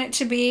didn't want it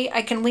to be,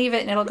 I can leave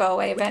it and it'll go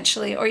away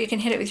eventually, or you can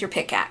hit it with your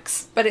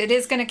pickaxe. But it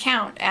is going to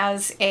count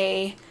as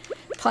a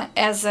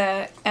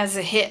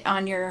hit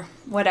on your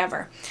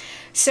whatever.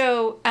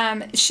 So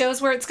it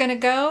shows where it's going to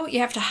go. You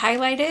have to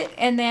highlight it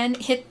and then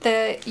hit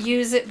the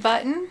use it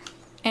button,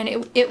 and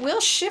it will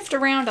shift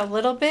around a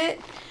little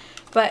bit,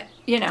 but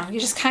you know, you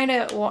just kind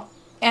of,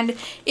 and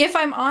if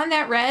I'm on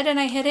that red and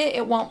I hit it,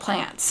 it won't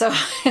plant. So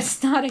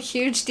it's not a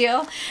huge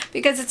deal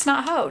because it's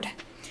not hoed.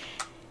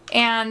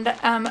 And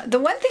the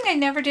one thing I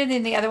never did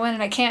in the other one,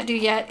 and I can't do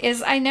yet,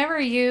 is I never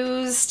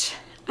used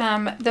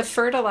the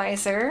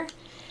fertilizer,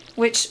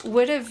 which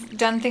would have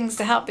done things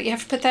to help, but you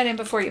have to put that in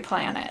before you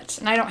plant it.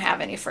 And I don't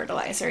have any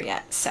fertilizer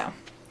yet, so.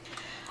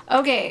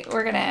 Okay,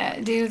 we're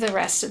gonna do the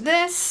rest of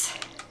this.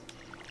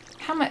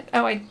 How much?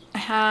 Oh, I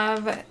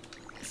have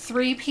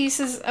 3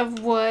 pieces of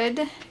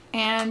wood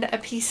and a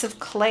piece of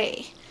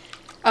clay.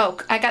 Oh,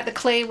 I got the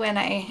clay when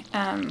I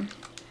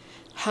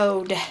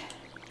hoed.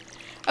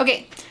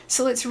 Okay,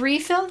 so let's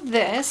refill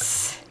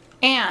this,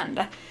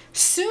 and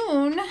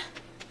soon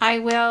I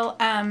will,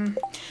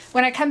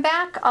 when I come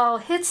back, I'll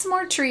hit some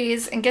more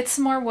trees and get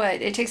some more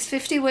wood. It takes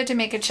 50 wood to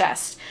make a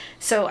chest.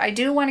 So I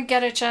do want to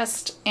get a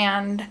chest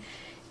and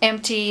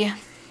empty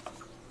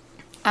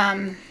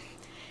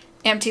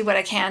what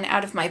I can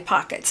out of my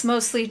pockets.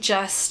 Mostly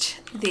just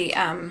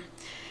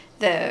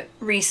the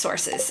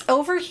resources.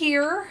 Over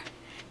here,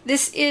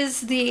 this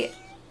is the,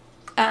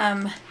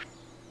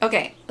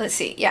 okay, let's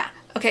see, yeah.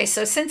 Okay,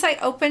 so since I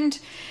opened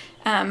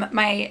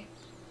my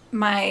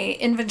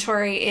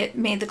inventory, it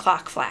made the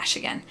clock flash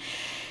again.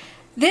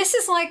 This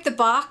is like the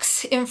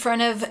box in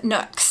front of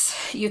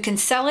Nooks. You can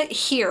sell it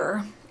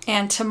here,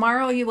 and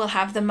tomorrow you will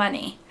have the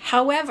money.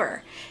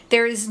 However,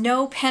 there is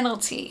no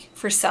penalty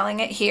for selling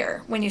it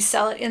here. When you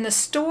sell it in the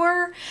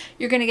store,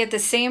 you're going to get the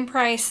same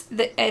price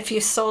that if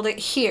you sold it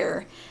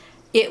here.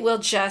 It will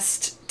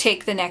just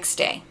take the next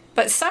day.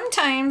 But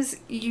sometimes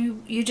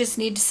you just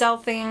need to sell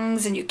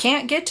things and you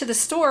can't get to the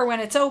store when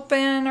it's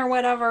open or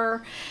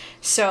whatever.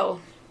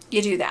 So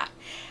you do that.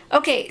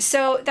 Okay,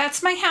 so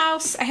that's my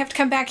house. I have to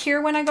come back here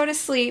when I go to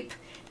sleep.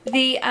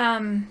 The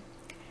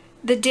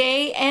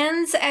day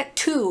ends at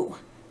 2.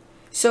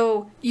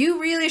 So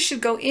you really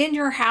should go in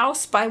your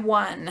house by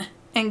 1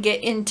 and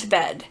get into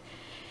bed.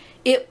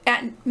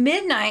 At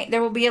midnight,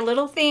 there will be a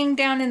little thing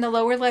down in the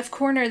lower left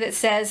corner that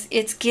says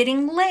it's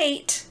getting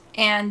late,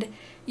 and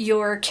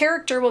your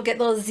character will get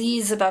little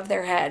Z's above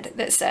their head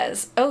that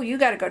says, oh, you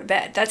got to go to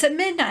bed. That's at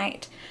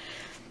midnight.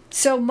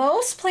 So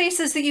most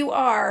places that you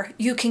are,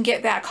 you can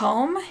get back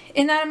home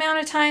in that amount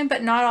of time,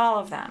 but not all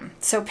of them.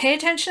 So pay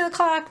attention to the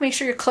clock. Make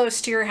sure you're close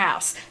to your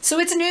house. So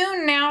it's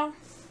noon now.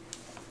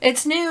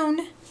 It's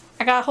noon.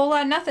 I got a whole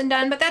lot of nothing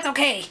done, but that's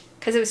okay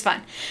because it was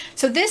fun.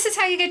 So this is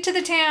how you get to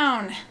the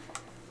town.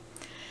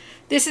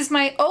 This is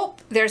my, oh,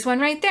 there's one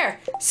right there.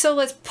 So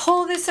let's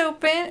pull this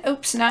open.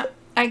 Oops, not.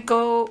 I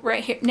go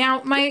right here.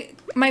 Now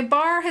my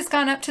bar has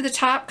gone up to the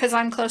top because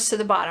I'm close to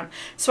the bottom.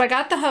 So I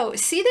got the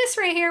hose. See this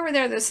right here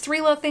where those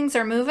 3 little things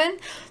are moving?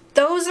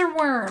 Those are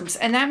worms,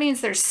 and that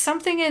means there's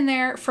something in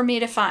there for me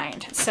to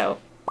find. So,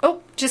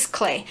 oh, just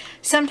clay.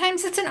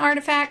 Sometimes it's an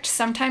artifact,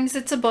 sometimes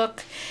it's a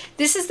book.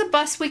 This is the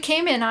bus we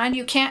came in on.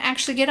 You can't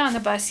actually get on the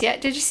bus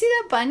yet. Did you see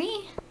that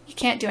bunny? You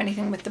can't do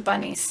anything with the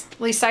bunnies.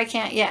 At least I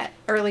can't yet,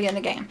 early in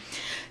the game.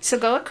 So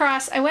go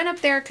across. I went up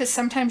there because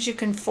sometimes you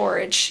can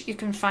forage. You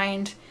can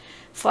find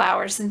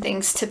flowers and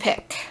things to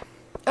pick.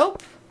 Oh,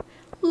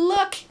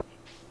 look,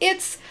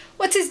 it's,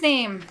 what's his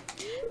name?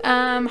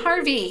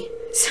 Harvey.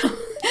 So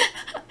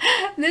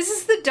this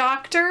is the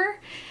doctor.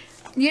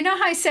 You know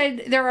how I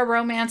said there are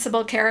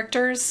romanceable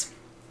characters?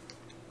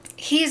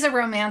 He's a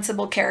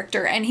romanceable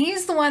character, and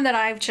he's the one that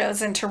I've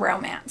chosen to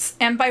romance.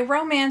 And by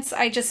romance,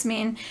 I just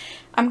mean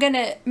I'm going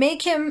to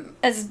make him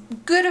as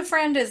good a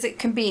friend as it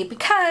can be,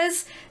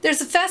 because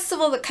there's a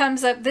festival that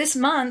comes up this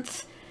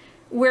month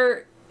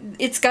where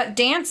it's got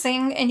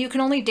dancing, and you can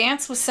only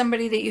dance with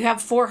somebody that you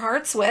have 4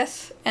 hearts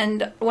with.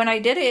 And when I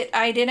did it,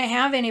 I didn't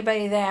have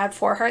anybody that I had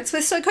 4 hearts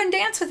with, so I couldn't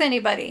dance with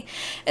anybody.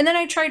 And then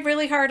I tried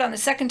really hard on the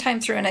second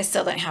time through, and I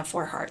still didn't have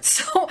 4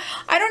 hearts. So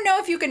I don't know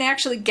if you can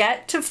actually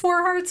get to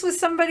 4 hearts with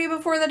somebody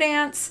before the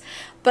dance,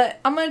 but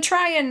I'm going to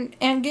try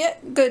and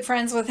get good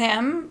friends with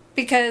him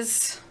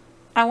because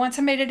I want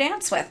somebody to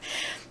dance with.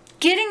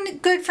 Getting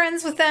good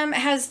friends with them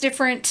has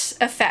different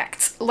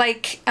effects.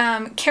 Like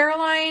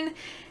Caroline,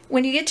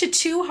 when you get to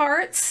 2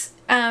 hearts,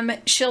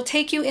 she'll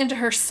take you into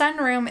her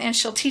sunroom and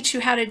she'll teach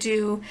you how to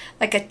do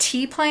like a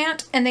tea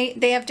plant, and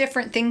they have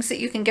different things that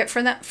you can get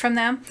from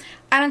them.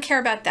 I don't care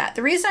about that.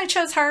 The reason I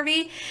chose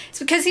Harvey is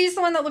because he's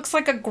the one that looks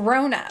like a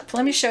grown-up.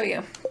 Let me show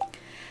you.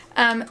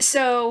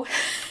 So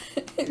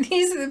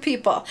these are the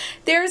people.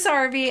 There's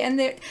Harvey,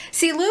 and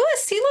see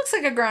Lewis, he looks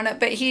like a grown-up,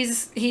 but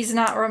he's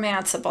not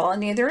romanceable,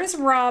 and neither is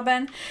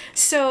Robin.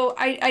 So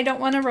I don't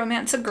want to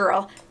romance a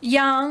girl.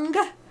 Young.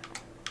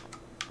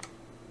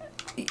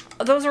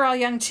 Those are all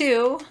young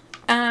too.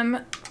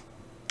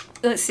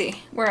 Let's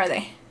see, where are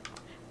they?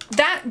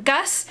 That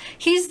Gus,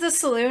 he's the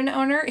saloon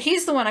owner.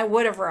 He's the one I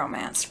would have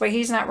romanced, but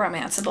he's not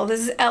romanceable. This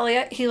is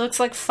Elliot. He looks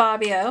like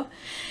Fabio.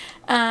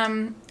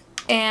 And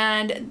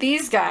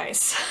these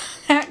guys,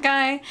 that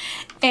guy,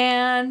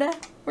 and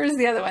where's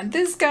the other one?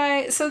 This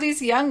guy. So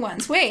these young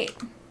ones. Wait,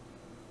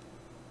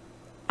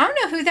 I don't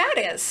know who that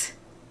is.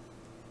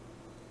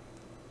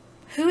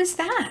 Who is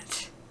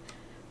that?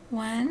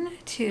 1,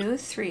 2,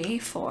 3,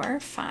 4,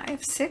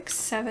 5, 6,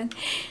 7, 8,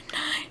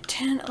 9,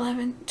 10,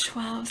 11,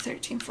 12,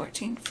 13,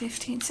 14,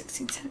 15,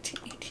 16, 17,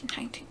 18,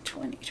 19,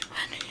 20, 21,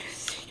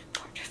 22,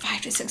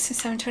 25, 26,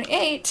 27,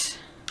 28,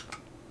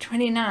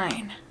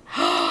 29.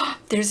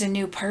 There's a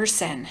new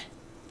person.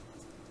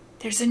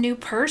 There's a new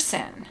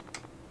person.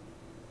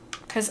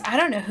 Because I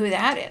don't know who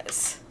that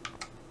is.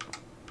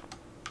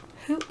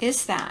 Who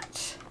is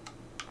that?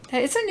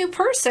 That is a new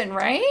person,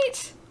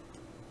 right?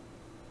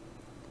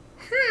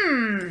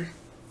 Who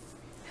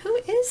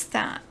is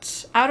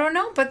that? I don't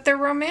know, but they're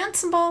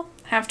romanceable.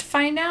 Have to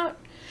find out.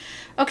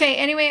 Okay,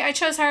 anyway, I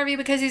chose Harvey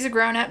because he's a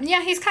grown-up.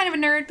 Yeah, he's kind of a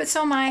nerd, but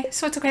so am I,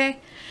 so it's okay.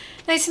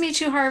 Nice to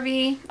meet you,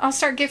 Harvey. I'll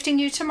start gifting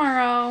you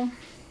tomorrow.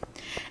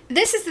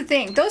 This is the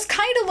thing. Those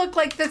kind of look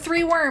like the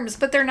 3 worms,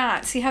 but they're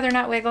not. See how they're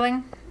not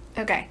wiggling?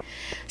 Okay.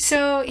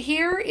 So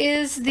here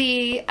is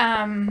the,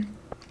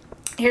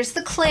 here's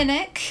the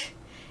clinic.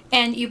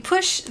 And you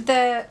push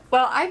the,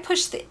 well, I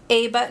push the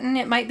A button,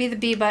 it might be the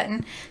B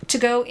button, to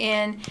go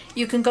in.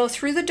 You can go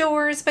through the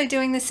doors by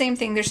doing the same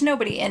thing. There's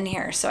nobody in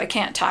here, so I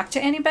can't talk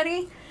to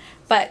anybody.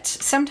 But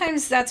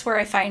sometimes that's where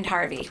I find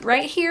Harvey.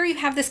 Right here, you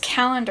have this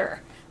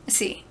calendar. Let's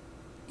see.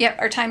 Yep,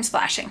 our time's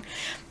flashing.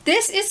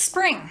 This is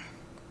spring.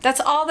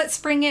 That's all that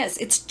spring is.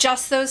 It's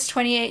just those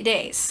 28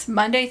 days.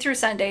 Monday through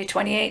Sunday,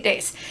 28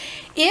 days.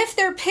 If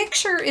their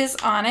picture is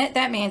on it,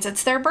 that means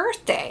it's their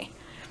birthday.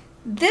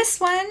 This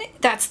one,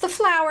 that's the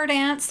flower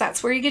dance.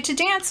 That's where you get to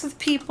dance with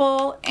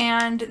people.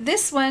 And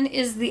this one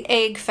is the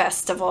egg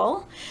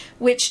festival,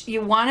 which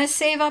you want to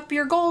save up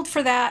your gold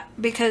for that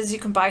because you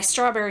can buy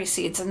strawberry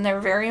seeds and they're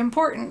very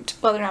important.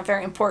 Well, they're not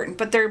very important,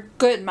 but they're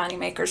good money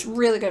makers,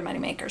 really good money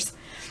makers.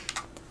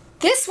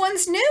 This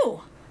one's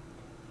new.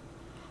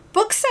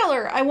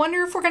 Bookseller. I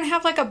wonder if we're going to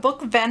have like a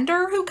book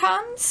vendor who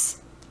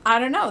comes. I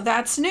don't know.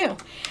 That's new.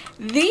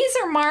 These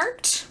are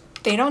marked.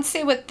 They don't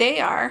say what they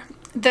are.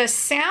 The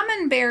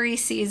salmon berry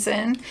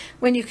season,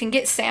 when you can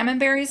get salmon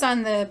berries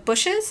on the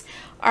bushes,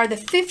 are the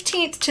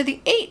 15th to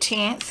the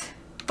 18th,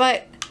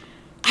 but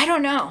I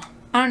don't know.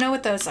 I don't know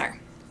what those are.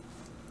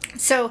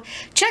 So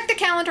check the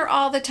calendar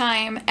all the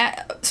time.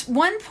 At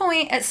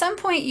some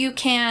point you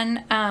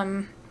can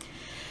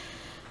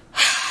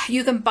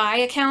buy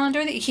a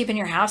calendar that you keep in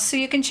your house so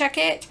you can check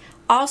it.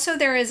 Also,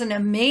 there is an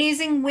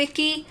amazing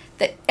wiki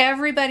that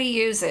everybody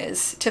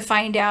uses to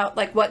find out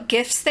like what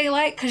gifts they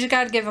like, because you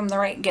got to give them the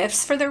right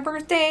gifts for their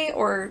birthday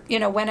or, you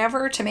know,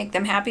 whenever, to make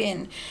them happy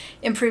and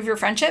improve your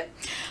friendship.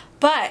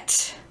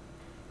 But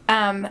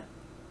I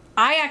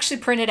actually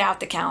printed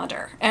out the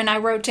calendar and I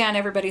wrote down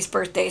everybody's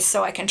birthdays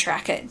so I can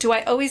track it. Do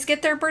I always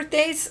get their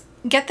birthdays?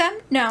 Get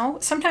them? No.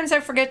 Sometimes I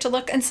forget to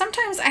look, and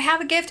sometimes I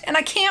have a gift and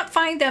I can't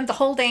find them the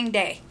whole dang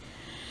day.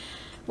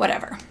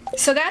 Whatever.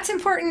 So that's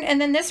important. And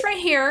then this right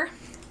here,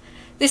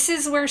 this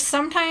is where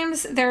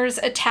sometimes there's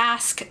a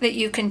task that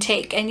you can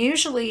take. And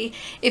usually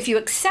if you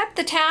accept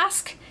the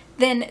task,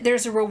 then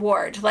there's a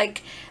reward.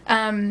 Like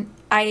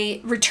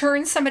I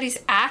return somebody's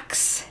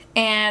axe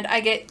and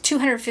I get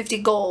 250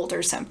 gold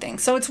or something.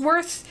 So it's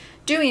worth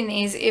doing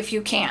these if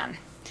you can.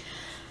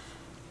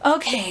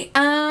 Okay,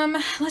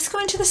 let's go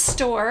into the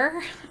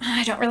store.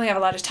 I don't really have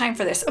a lot of time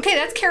for this. Okay,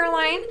 that's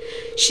Caroline.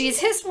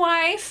 She's his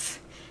wife.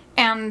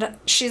 And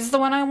she's the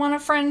one I want a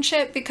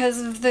friendship because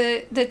of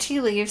the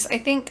tea leaves. I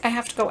think I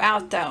have to go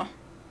out though.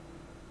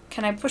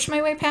 Can I push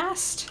my way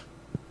past?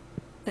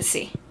 Let's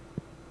see.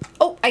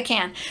 Oh, I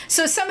can.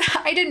 So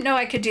somehow I didn't know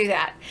I could do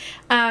that.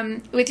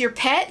 With your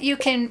pet, you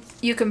can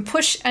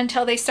push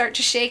until they start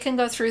to shake and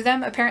go through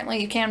them.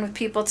 Apparently you can with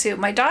people too.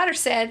 My daughter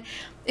said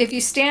if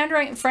you stand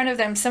right in front of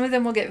them, some of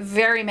them will get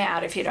very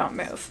mad if you don't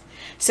move.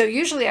 So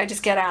usually I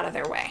just get out of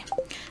their way.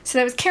 So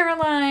that was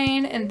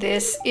Caroline, and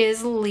this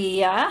is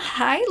Leah.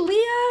 Hi,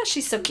 Leah.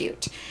 She's so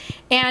cute.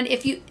 And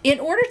if you,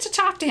 in order to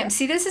talk to him,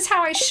 see, this is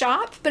how I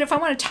shop, but if I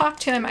want to talk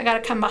to him, I got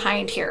to come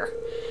behind here.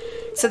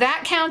 So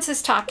that counts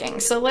as talking.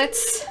 So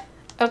let's,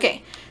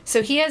 okay.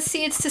 So he has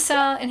seeds to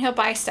sell and he'll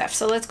buy stuff.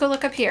 So let's go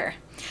look up here.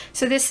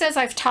 So this says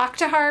I've talked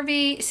to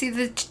Harvey. See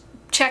the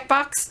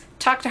checkbox?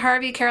 Talk to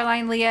Harvey,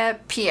 Caroline, Leah,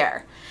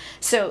 Pierre.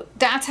 So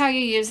that's how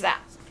you use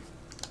that.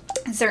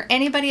 Is there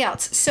anybody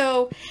else?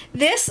 So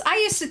this, I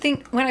used to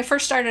think when I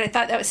first started, I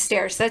thought that was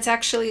stairs. That's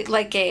actually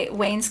like a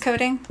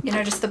wainscoting, you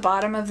know, just the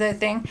bottom of the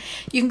thing.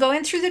 You can go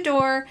in through the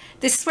door.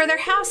 This is where their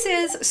house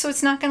is, so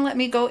it's not going to let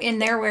me go in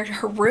there where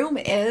her room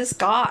is.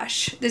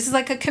 Gosh, this is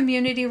like a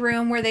community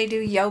room where they do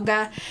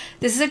yoga.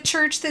 This is a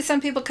church that some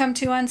people come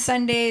to on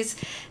Sundays.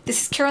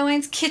 This is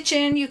Caroline's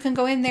kitchen. You can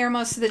go in there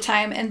most of the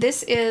time. And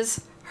this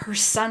is her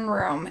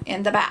sunroom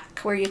in the back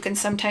where you can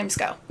sometimes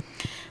go.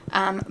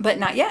 But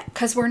not yet,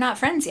 because we're not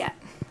friends yet.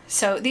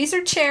 So these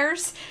are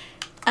chairs.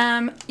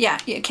 Yeah,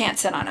 you can't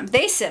sit on them.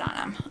 They sit on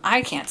them.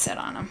 I can't sit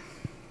on them.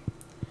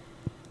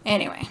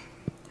 Anyway,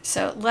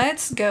 so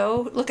let's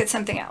go look at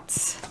something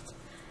else.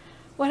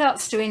 What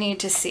else do we need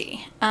to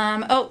see?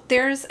 Oh,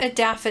 there's a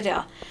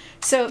daffodil.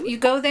 So you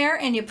go there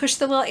and you push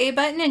the little A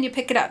button and you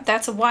pick it up.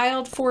 That's a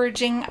wild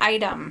foraging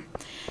item.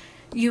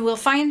 You will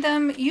find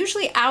them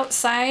usually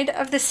outside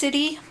of the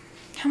city.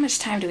 How much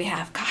time do we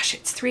have? Gosh,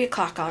 it's 3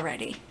 o'clock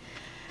already.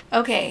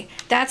 Okay,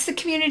 that's the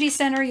community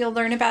center. You'll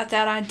learn about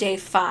that on day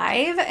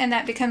 5, and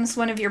that becomes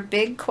one of your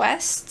big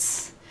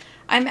quests.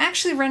 I'm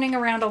actually running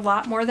around a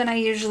lot more than I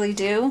usually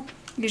do.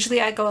 Usually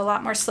I go a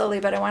lot more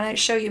slowly, but I want to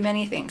show you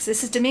many things.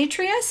 This is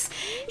Demetrius.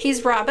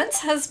 He's Robin's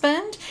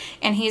husband,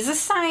 and he's a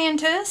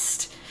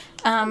scientist.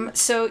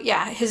 So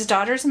yeah, his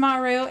daughter's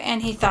Maru,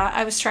 and he thought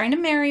I was trying to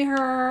marry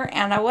her,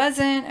 and I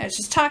wasn't. I was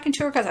just talking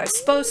to her because I was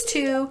supposed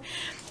to.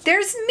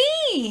 There's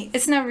me.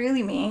 It's not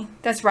really me.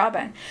 That's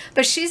Robin.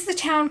 But she's the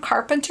town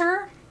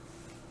carpenter.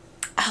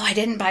 Oh, I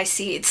didn't buy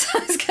seeds. I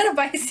was going to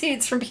buy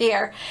seeds from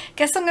here.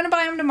 Guess I'm going to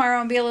buy them tomorrow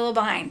and be a little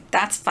behind.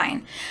 That's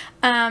fine.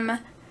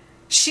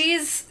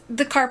 She's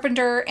the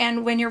carpenter,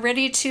 and when you're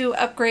ready to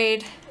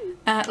upgrade,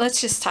 let's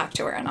just talk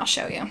to her and I'll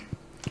show you.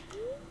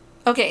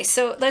 Okay,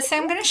 so let's say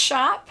I'm going to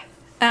shop.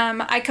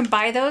 I can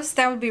buy those.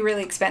 That would be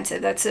really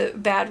expensive. That's a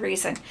bad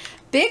reason.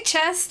 Big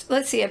chest,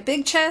 let's see, a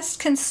big chest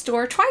can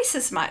store twice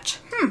as much.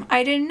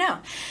 I didn't know.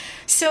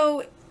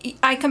 So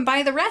I can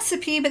buy the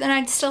recipe, but then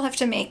I'd still have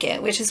to make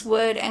it, which is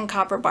wood and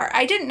copper bar.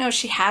 I didn't know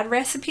she had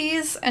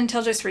recipes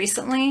until just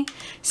recently.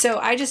 So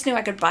I just knew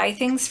I could buy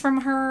things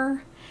from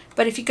her.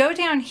 But if you go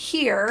down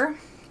here,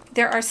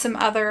 there are some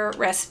other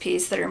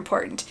recipes that are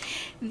important.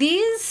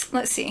 These,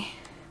 let's see.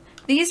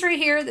 These right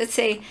here that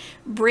say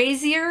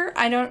brazier,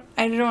 I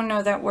don't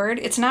know that word.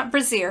 It's not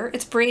brazier,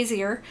 it's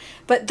brazier.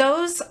 But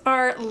those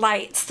are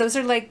lights. Those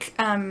are like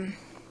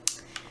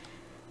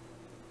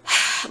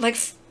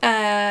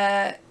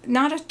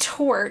not a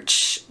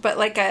torch, but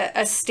like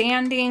a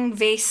standing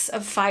vase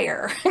of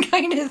fire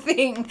kind of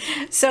thing.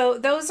 So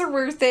those are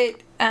worth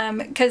it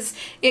because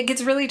it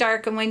gets really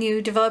dark, and when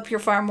you develop your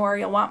farm more,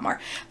 you'll want more.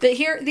 But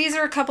here, these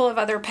are a couple of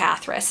other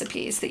path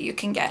recipes that you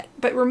can get.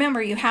 But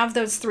remember, you have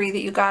those 3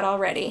 that you got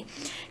already.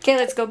 Okay,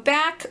 let's go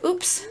back.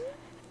 Oops.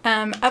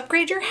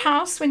 Upgrade your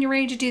house when you're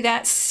ready to do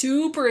that.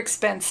 Super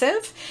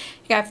expensive.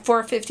 You got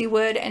 450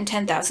 wood and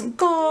 10,000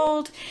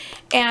 gold.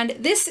 And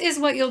this is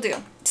what you'll do.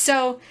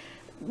 So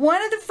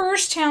one of the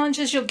first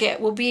challenges you'll get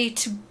will be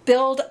to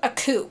build a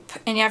coop.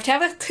 And you have to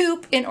have a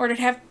coop in order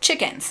to have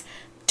chickens.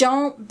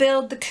 Don't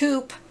build the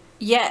coop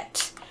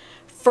yet.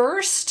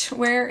 First,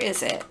 where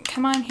is it?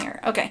 Come on here.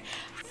 Okay.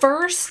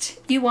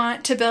 First, you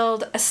want to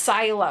build a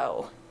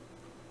silo.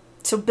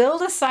 So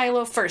build a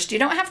silo first. You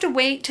don't have to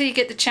wait till you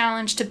get the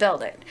challenge to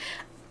build it.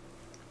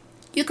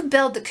 You can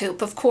build the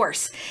coop, of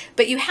course,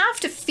 but you have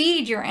to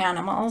feed your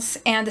animals,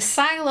 and the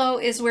silo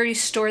is where you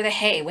store the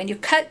hay. When you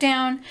cut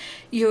down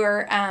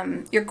your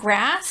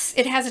grass,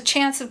 it has a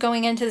chance of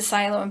going into the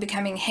silo and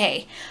becoming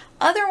hay.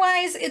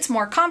 Otherwise, it's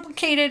more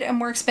complicated and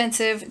more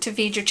expensive to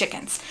feed your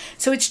chickens.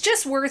 So it's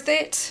just worth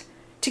it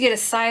to get a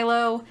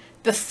silo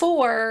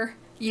before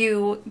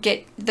you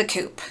get the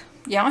coop.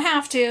 You don't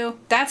have to.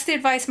 That's the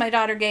advice my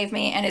daughter gave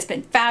me, and it's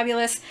been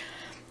fabulous.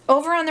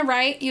 Over on the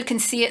right, you can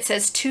see it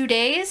says 2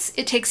 days.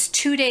 It takes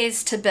 2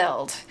 days to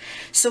build.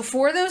 So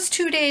for those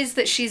 2 days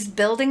that she's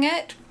building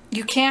it,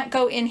 you can't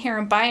go in here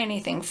and buy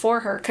anything for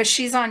her because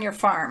she's on your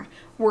farm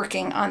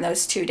working on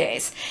those 2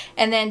 days.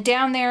 And then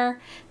down there,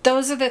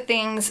 those are the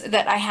things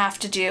that I have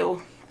to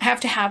do. I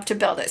have to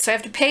build it. So I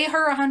have to pay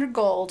her 100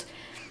 gold,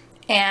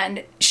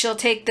 and she'll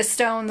take the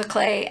stone, the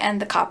clay, and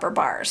the copper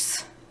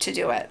bars to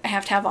do it. I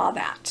have to have all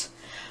that.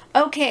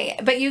 Okay,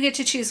 but you get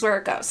to choose where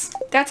it goes.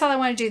 That's all I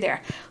want to do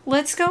there.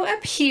 Let's go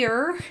up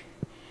here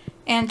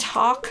and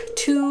talk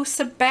to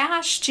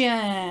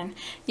Sebastian.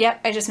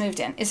 Yep, I just moved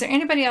in. Is there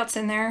anybody else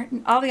in there?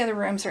 All the other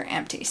rooms are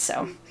empty,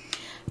 so.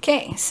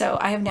 Okay, so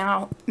I have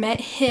now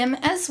met him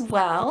as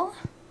well.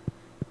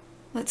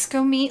 Let's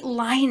go meet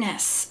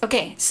Linus.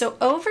 Okay, so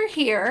over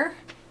here,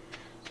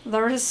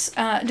 there's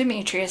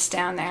Demetrius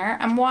down there.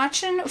 I'm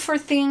watching for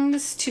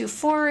things to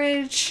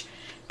forage,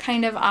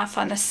 kind of off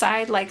on the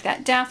side like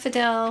that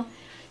daffodil,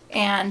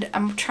 and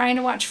I'm trying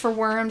to watch for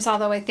worms,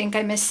 although I think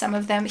I missed some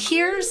of them.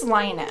 Here's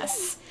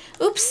Linus.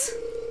 Oops.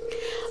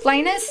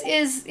 Linus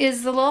is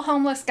the little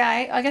homeless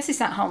guy. I guess he's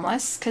not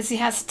homeless because he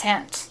has a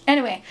tent.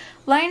 Anyway,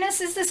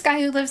 Linus is this guy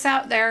who lives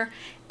out there,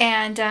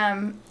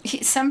 and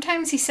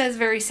sometimes he says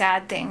very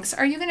sad things.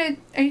 Are you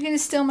gonna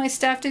steal my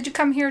stuff? Did you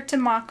come here to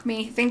mock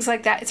me? Things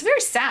like that. It's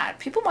very sad.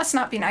 People must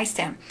not be nice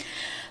to him.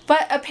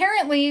 But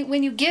apparently,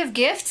 when you give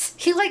gifts,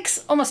 he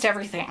likes almost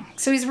everything.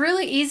 So he's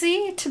really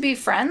easy to be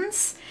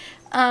friends.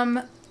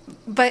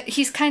 But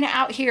he's kind of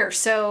out here,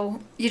 so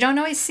you don't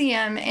always see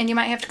him, and you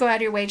might have to go out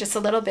of your way just a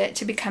little bit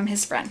to become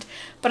his friend.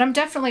 But I'm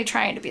definitely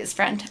trying to be his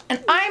friend,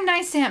 and I'm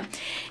nice to him.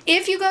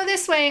 If you go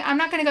this way, I'm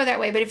not going to go that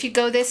way, but if you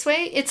go this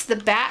way, it's the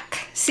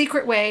back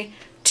secret way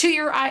to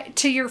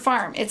your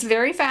farm. It's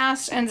very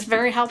fast, and it's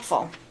very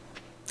helpful.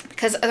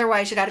 Because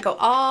otherwise you got to go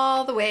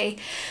all the way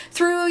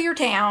through your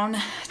town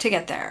to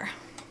get there.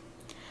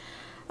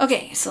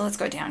 Okay, so let's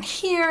go down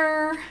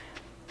here.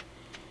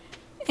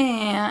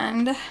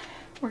 And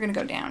we're going to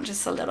go down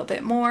just a little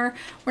bit more.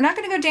 We're not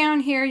going to go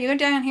down here. You go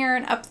down here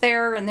and up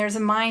there, and there's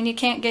a mine you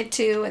can't get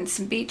to and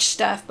some beach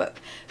stuff, but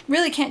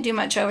really can't do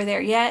much over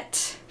there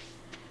yet.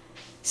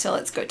 So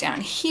let's go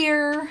down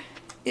here.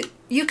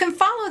 you can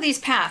follow these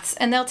paths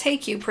and they'll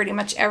take you pretty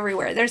much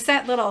everywhere. There's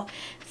that little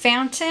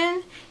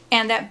fountain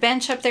and that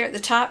bench up there at the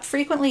top.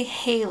 Frequently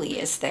Haley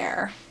is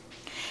there.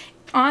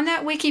 On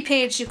that wiki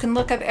page, you can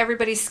look up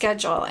everybody's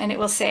schedule and it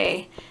will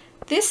say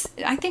this.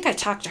 I think I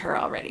talked to her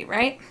already,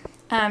 right?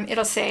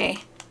 It'll say,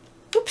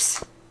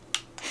 oops,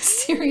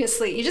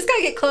 seriously, you just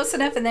gotta get close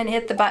enough and then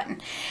hit the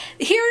button.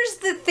 Here's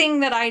the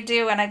thing that I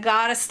do, and I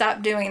gotta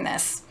stop doing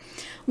this.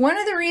 One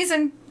of the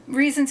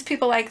reasons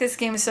people like this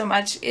game so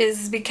much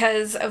is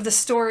because of the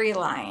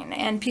storyline,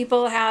 and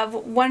people have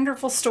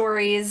wonderful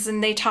stories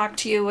and they talk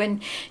to you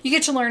and you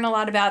get to learn a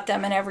lot about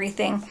them and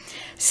everything.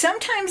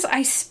 Sometimes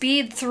I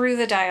speed through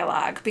the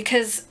dialogue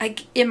because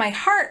in my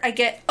heart I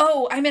get,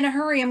 oh, I'm in a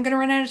hurry, I'm gonna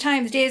run out of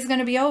time, the day is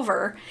gonna be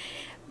over.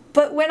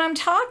 But when I'm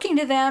talking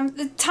to them,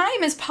 the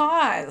time is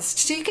paused.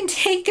 So you can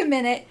take a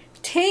minute,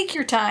 take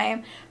your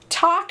time,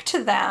 talk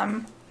to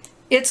them.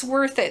 It's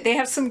worth it. They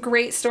have some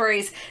great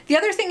stories. The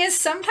other thing is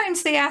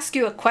sometimes they ask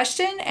you a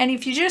question, and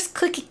if you just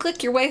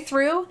click your way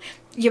through,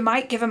 you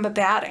might give them a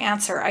bad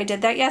answer. I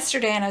did that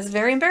yesterday and I was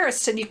very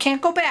embarrassed, and you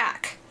can't go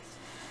back.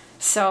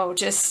 So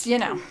just, you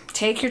know,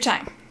 take your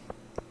time.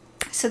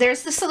 So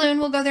there's the saloon.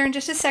 We'll go there in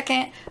just a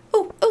second.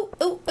 Oh,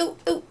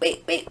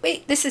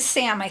 wait. This is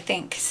Sam, I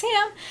think.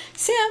 Sam,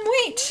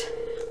 wait.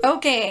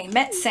 Okay,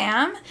 met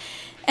Sam.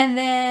 And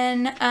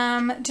then,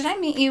 did I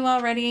meet you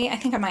already? I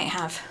think I might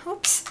have.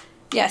 Oops.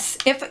 Yes,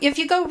 if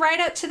you go right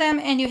up to them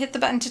and you hit the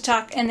button to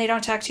talk and they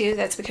don't talk to you,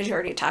 that's because you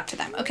already talked to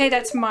them. Okay,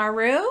 that's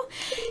Maru.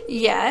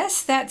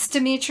 Yes, that's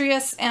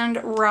Demetrius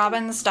and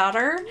Robin's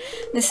daughter.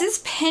 This is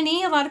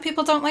Penny. A lot of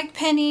people don't like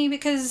Penny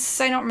because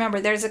I don't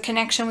remember. There's a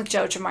connection with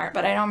Jojo Mart,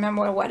 but I don't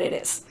remember what it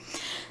is.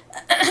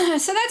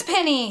 So that's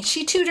Penny.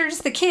 She tutors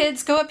the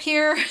kids. Go up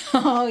here.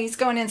 Oh, he's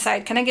going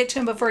inside. Can I get to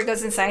him before he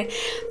goes inside?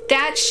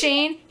 That's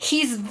Shane.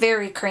 He's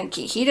very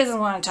cranky. He doesn't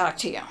want to talk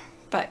to you,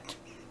 but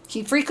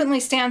he frequently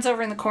stands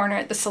over in the corner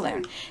at the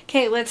saloon.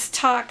 Okay, let's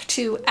talk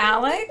to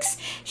Alex.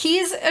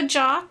 He's a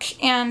jock,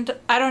 and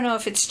I don't know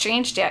if it's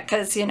changed yet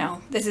because, you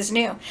know, this is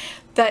new.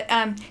 But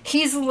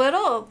he's a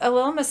little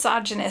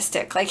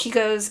misogynistic. Like he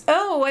goes,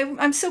 oh,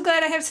 I'm so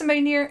glad I have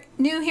somebody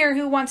new here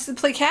who wants to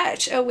play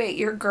catch. Oh, wait,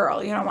 you're a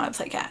girl. You don't want to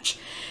play catch.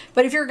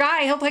 But if you're a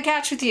guy, he'll play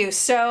catch with you.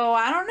 So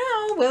I don't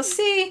know. We'll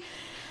see.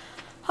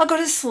 I'll go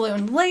to the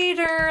saloon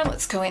later.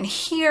 Let's go in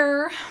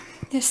here.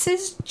 This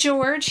is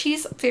George.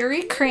 He's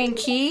very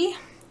cranky.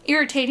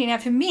 Irritating to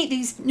have to meet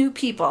these new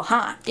people,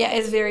 huh? Yeah,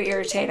 it's very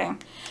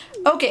irritating.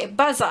 Okay,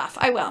 buzz off.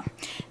 I will.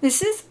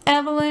 This is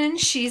Evelyn.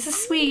 She's a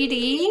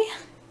sweetie.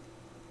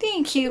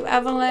 Thank you,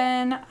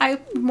 Evelyn. I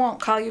won't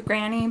call you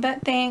Granny,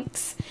 but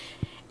thanks.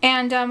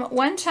 And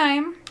one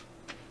time,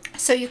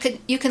 so you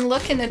can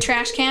look in the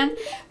trash can,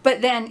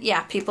 but then,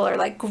 yeah, people are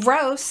like,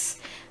 gross.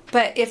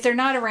 But if they're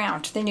not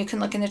around, then you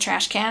can look in the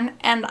trash can.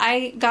 And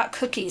I got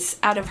cookies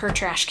out of her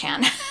trash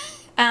can.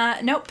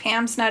 Nope,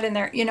 Pam's not in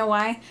there. You know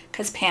why?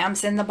 Because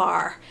Pam's in the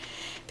bar.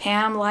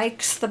 Pam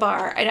likes the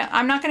bar.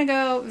 I'm not going to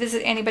go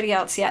visit anybody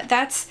else yet.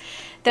 That's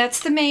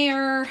the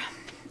mayor.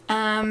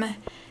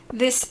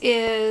 That's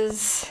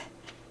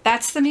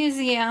the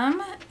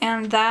museum,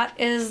 and that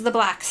is the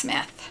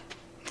blacksmith.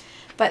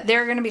 But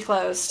they're going to be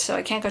closed, so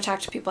I can't go talk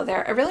to people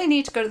there. I really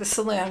need to go to the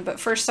saloon, but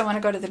first I want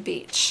to go to the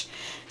beach.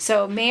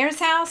 So mayor's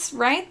house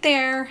right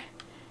there,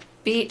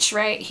 beach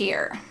right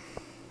here.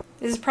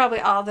 This is probably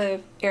all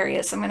the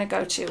areas I'm going to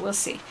go to. We'll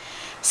see.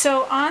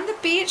 So on the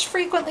beach,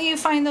 frequently you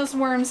find those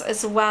worms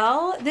as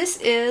well. This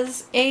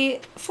is a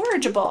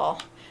forageable.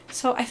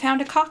 So I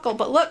found a cockle,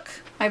 but look,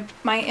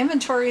 my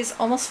inventory is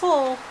almost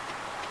full.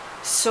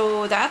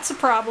 So that's a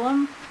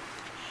problem.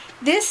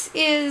 This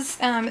is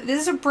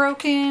a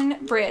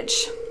broken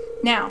bridge.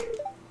 Now,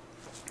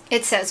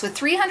 it says with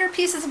 300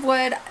 pieces of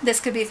wood,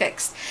 this could be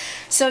fixed.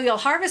 So you'll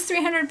harvest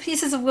 300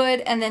 pieces of wood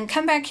and then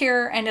come back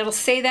here and it'll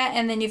say that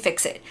and then you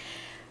fix it.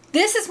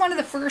 This is one of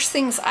the first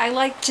things I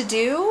like to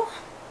do.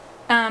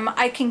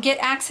 I can get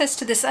access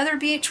to this other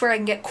beach where I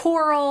can get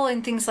coral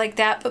and things like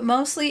that, but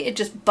mostly it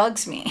just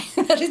bugs me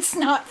that it's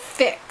not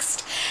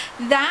fixed.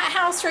 That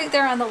house right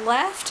there on the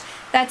left,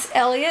 that's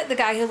Elliot, the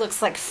guy who looks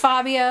like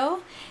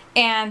Fabio.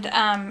 And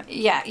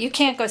yeah, you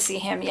can't go see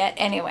him yet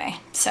anyway,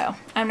 so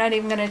I'm not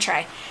even going to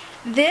try.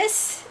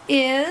 This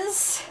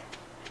is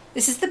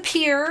the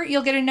pier.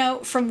 You'll get a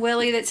note from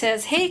Willie that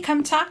says, hey,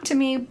 come talk to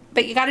me,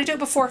 but you got to do it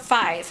before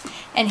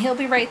 5. And he'll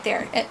be right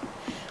there.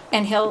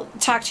 And he'll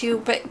talk to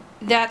you, but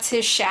that's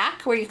his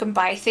shack where you can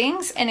buy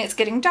things, and it's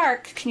getting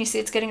dark. Can you see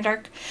it's getting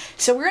dark?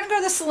 So we're going to go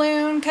to the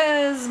saloon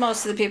because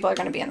most of the people are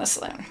going to be in the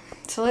saloon.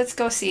 So let's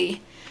go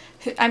see.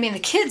 I mean, the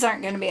kids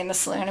aren't going to be in the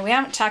saloon, and we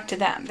haven't talked to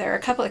them. There are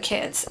a couple of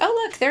kids. Oh,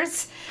 look,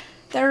 there's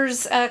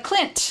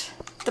Clint,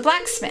 the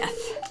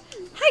blacksmith.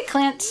 Hi,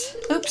 Clint.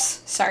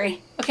 Oops,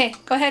 sorry. Okay,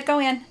 go ahead, go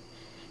in.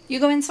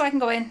 You go in so I can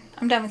go in.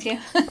 I'm done with you.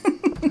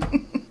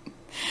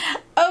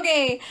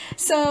 Okay,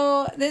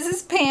 so this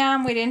is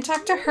Pam. We didn't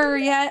talk to her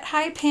yet.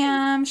 Hi,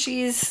 Pam.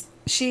 She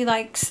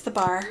likes the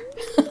bar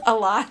a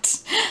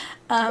lot.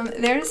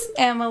 There's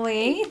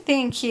Emily.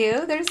 Thank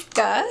you. There's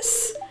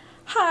Gus.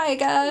 Hi,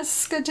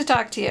 Gus. Good to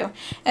talk to you.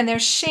 And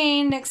there's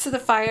Shane next to the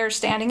fire,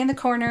 standing in the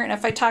corner, and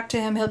if I talk to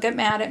him, he'll get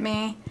mad at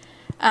me.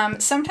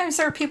 Sometimes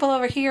there are people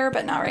over here,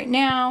 but not right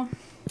now.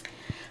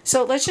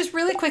 So let's just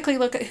really quickly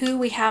look at who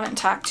we haven't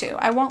talked to.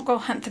 I won't go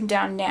hunt them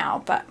down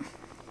now, but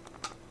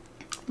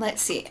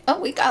let's see. Oh,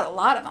 we got a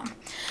lot of them.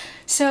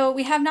 So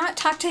we have not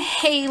talked to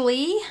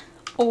Haley,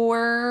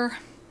 or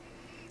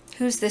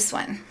who's this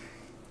one?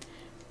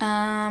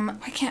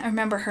 I can't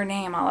remember her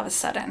name all of a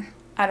sudden.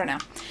 I don't know.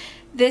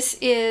 This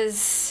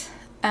is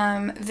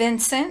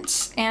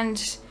Vincent,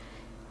 and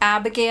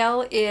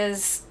Abigail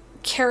is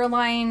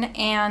Caroline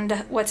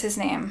and what's his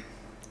name?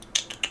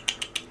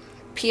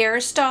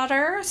 Pierre's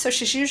daughter. So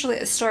she's usually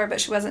at the store,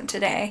 but she wasn't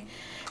today.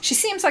 She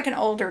seems like an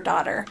older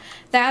daughter.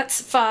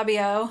 That's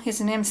Fabio. His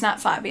name's not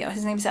Fabio.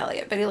 His name's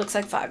Elliot, but he looks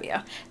like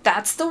Fabio.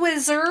 That's the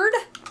wizard.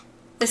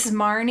 This is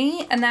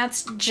Marnie, and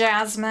that's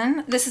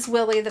Jasmine. This is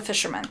Willie the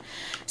fisherman.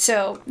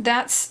 So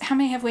that's, how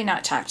many have we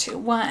not talked to?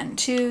 1,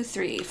 2,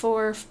 3,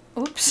 4,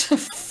 oops,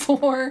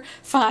 4,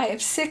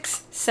 5,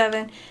 6,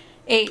 7,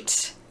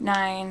 8,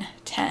 9,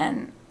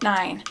 10,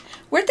 9.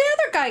 Where'd the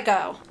other guy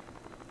go?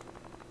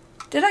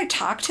 Did I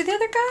talk to the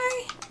other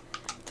guy?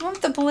 The one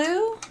with the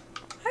blue?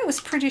 I was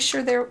pretty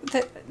sure no. There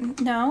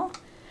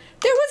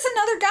was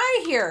another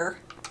guy here.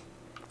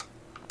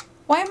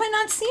 Why am I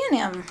not seeing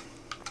him?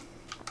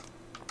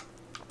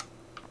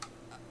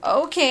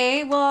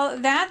 Okay, well,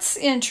 that's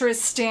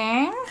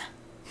interesting.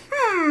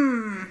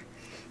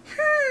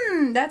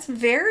 That's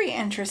very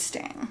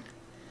interesting.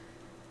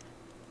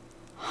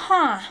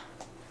 Huh.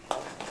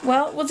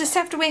 Well, we'll just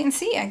have to wait and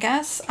see, I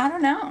guess. I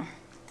don't know.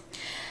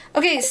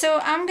 Okay, so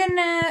I'm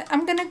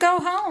gonna go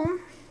home.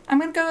 I'm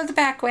gonna go the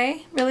back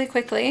way really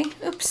quickly.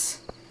 Oops.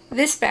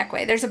 This back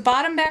way. There's a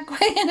bottom back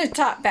way and a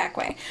top back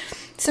way.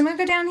 So I'm gonna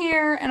go down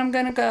here and I'm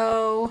gonna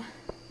go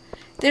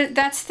there.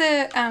 That's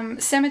the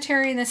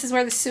cemetery, and this is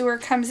where the sewer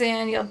comes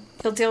in. You'll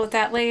deal with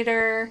that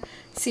later.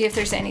 See if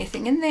there's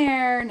anything in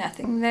there.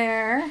 Nothing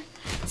there.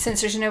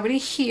 Since there's nobody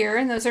here,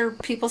 and those are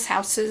people's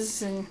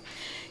houses, and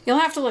you'll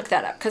have to look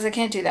that up because I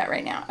can't do that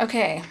right now.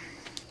 Okay.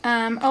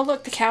 Oh,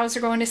 look, the cows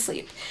are going to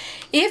sleep.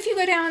 If you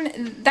go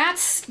down,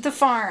 that's the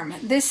farm.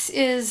 This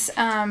is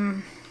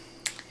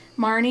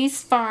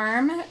Marnie's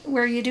farm,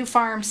 where you do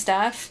farm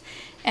stuff.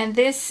 And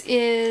this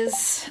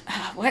is,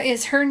 what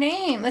is her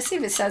name? Let's see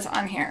if it says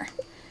on here.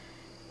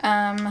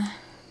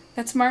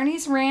 That's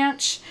Marnie's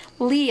ranch.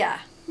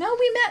 Leah. No,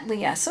 we met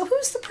Leah. So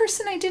who's the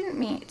person I didn't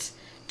meet?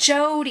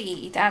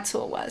 Jody. That's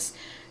who it was.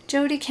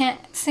 Jody, Kent,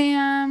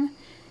 Sam,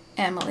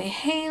 Emily,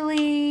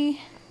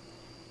 Haley,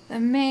 the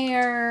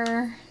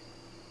mayor.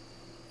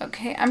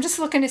 Okay, I'm just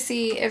looking to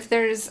see if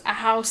there's a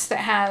house that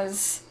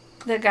has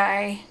the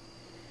guy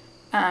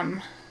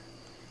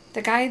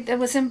that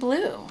was in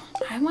blue.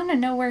 I want to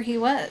know where he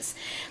was.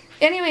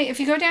 Anyway, if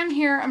you go down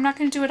here, I'm not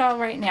going to do it all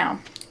right now,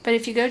 but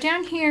if you go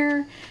down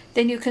here,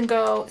 then you can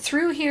go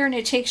through here and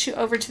it takes you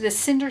over to the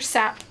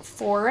Cindersap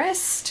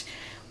Forest,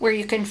 where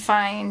you can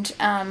find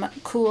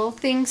cool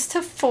things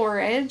to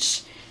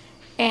forage.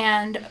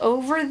 And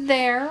over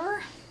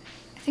there,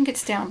 I think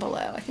it's down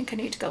below. I think I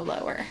need to go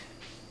lower.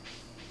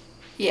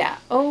 Yeah,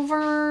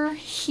 over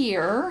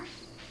here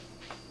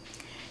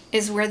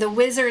is where the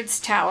Wizard's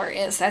Tower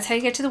is. That's how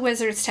you get to the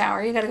Wizard's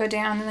Tower. You got to go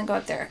down and then go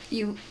up there.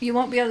 You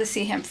won't be able to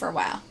see him for a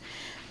while.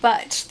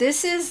 But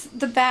this is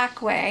the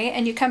back way,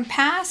 and you come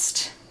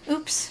past,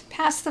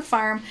 past the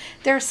farm.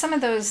 There are some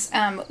of those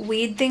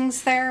weed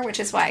things there, which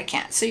is why I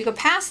can't. So you go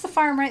past the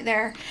farm right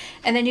there,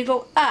 and then you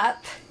go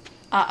up.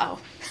 Uh-oh.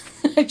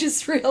 I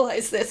just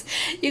realized this.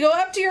 You go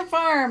up to your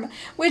farm,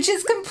 which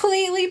is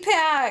completely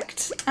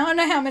packed. I don't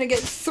know how I'm going to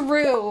get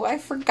through. I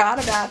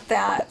forgot about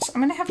that. I'm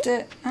going to have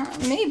to,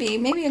 maybe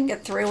I can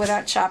get through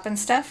without chopping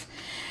stuff.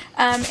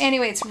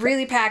 Anyway, it's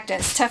really packed and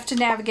it's tough to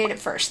navigate at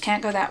first.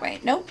 Can't go that way.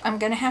 Nope, I'm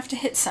going to have to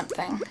hit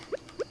something.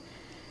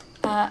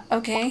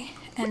 Okay,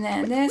 and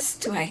then this.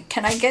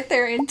 Can I get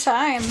there in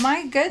time?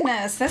 My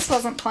goodness, this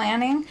wasn't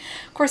planning.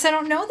 Of course, I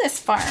don't know this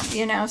farm,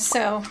 you know,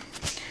 so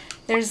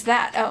there's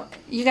that. Oh,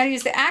 you got to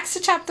use the axe to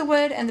chop the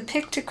wood and the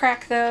pick to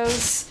crack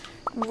those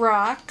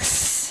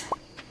rocks.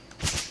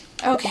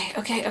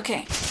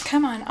 Okay.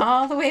 Come on,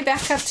 all the way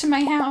back up to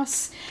my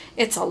house.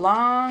 It's a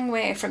long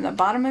way from the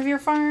bottom of your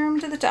farm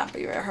to the top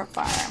of your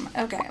farm.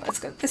 Okay, let's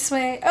go this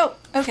way. Oh,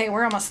 okay,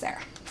 we're almost there.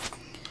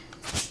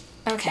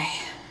 Okay,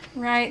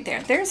 right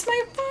there. There's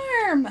my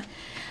farm.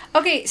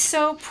 Okay,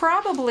 so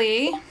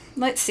probably,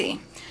 let's see.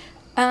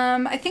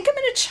 I think I'm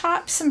going to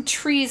chop some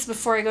trees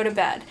before I go to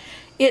bed.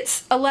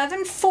 It's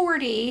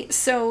 11:40,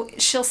 so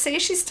she'll say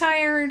she's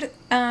tired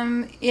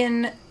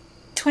in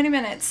 20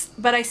 minutes,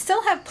 but I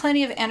still have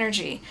plenty of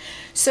energy.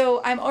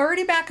 So I'm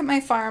already back at my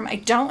farm. I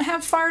don't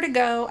have far to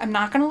go. I'm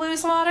not going to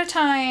lose a lot of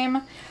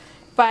time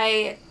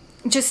by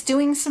just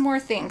doing some more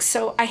things.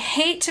 So I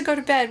hate to go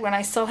to bed when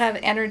I still have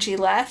energy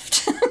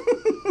left.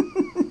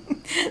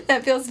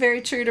 That feels very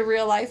true to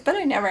real life, but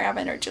I never have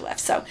energy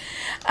left. So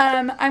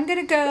I'm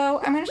going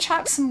to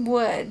chop some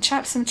wood,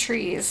 chop some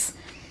trees.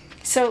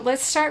 So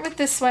let's start with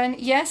this one.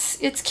 Yes,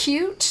 it's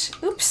cute.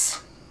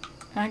 Oops.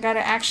 I got to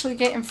actually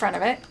get in front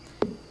of it.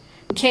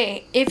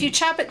 Okay, if you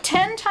chop it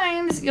 10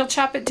 times, you'll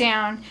chop it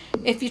down.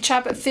 If you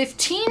chop it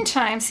 15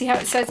 times, see how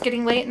it says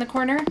getting late in the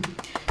corner?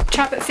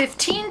 Chop it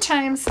 15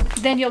 times,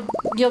 then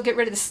you'll get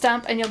rid of the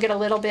stump and you'll get a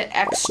little bit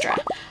extra.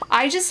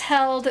 I just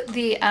held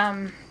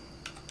the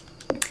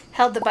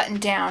button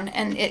down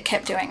and it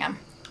kept doing them.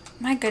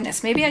 My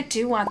goodness, maybe I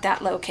do want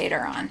that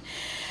locator on.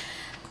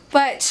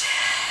 But,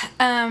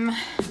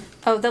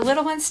 oh, the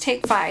little ones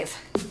take 5.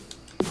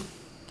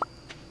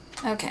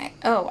 Okay.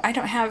 Oh, I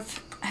don't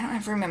have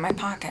room in my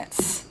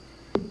pockets.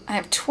 I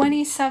have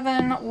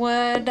 27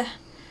 wood.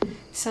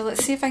 So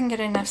let's see if I can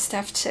get enough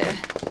stuff to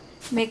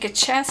make a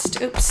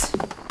chest. Oops.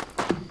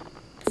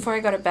 Before I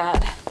go to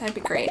bed. That'd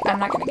be great. I'm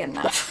not going to get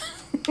enough.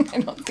 I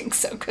don't think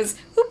so because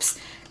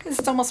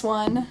it's almost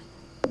 1,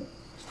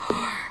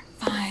 4,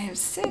 5,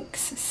 6,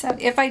 7.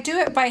 If I do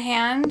it by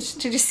hand,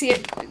 did you see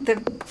it? The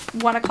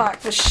 1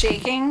 o'clock was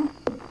shaking.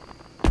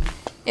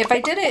 If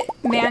I did it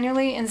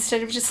manually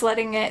instead of just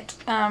letting it,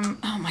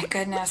 oh my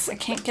goodness, I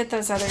can't get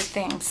those other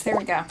things. There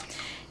we go.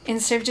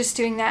 Instead of just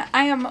doing that,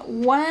 I am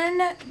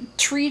 1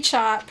 tree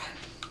chop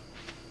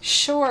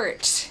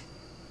short.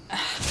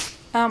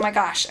 Oh my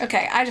gosh.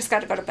 Okay, I just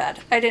got to go to bed.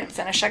 I didn't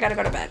finish. I got to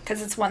go to bed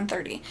because it's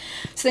 1:30.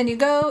 So then you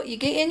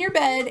get in your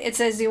bed. It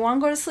says, do you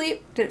want to go to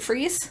sleep? Did it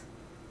freeze?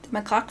 Did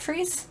my clock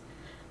freeze?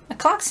 My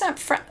clock's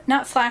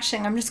not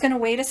flashing. I'm just going to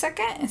wait a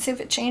second and see if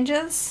it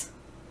changes.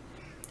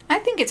 I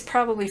think it's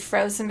probably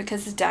frozen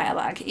because of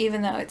dialogue,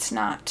 even though it's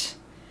not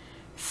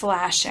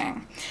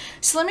flashing.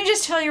 So let me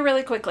just tell you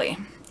really quickly.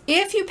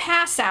 If you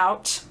pass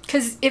out,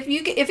 because if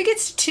it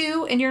gets to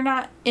 2 and you're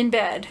not in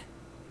bed,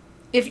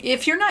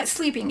 if you're not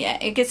sleeping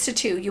yet, it gets to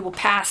 2, you will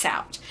pass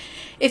out.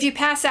 If you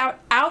pass out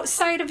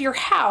outside of your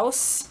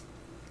house,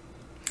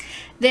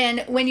 then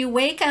when you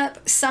wake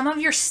up, some of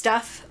your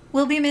stuff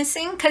will be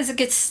missing because it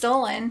gets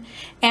stolen,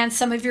 and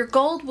some of your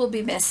gold will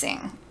be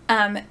missing.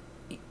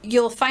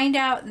 You'll find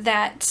out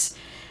that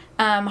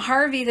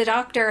Harvey, the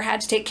doctor, had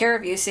to take care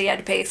of you, so you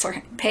had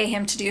to pay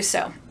him to do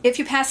so. If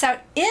you pass out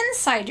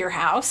inside your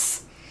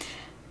house,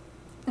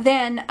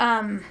 then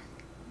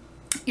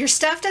your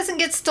stuff doesn't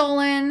get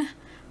stolen.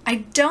 I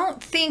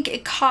don't think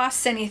it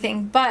costs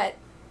anything, but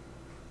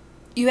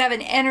you have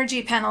an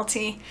energy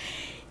penalty.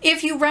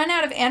 If you run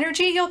out of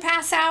energy, you'll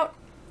pass out.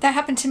 That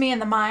happened to me in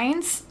the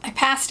mines. I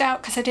passed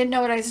out because I didn't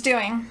know what I was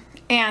doing.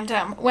 And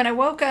when I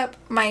woke up,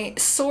 my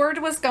sword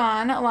was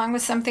gone along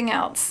with something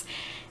else.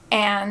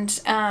 And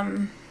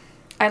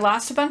I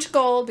lost a bunch of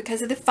gold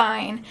because of the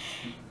fine.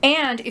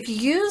 And if you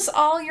use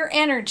all your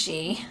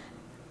energy,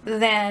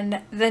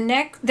 then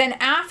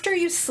after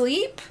you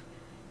sleep,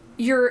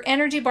 your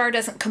energy bar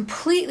doesn't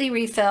completely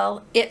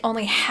refill. It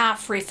only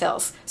half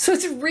refills. So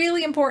it's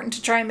really important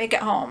to try and make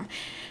it home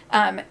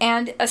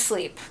and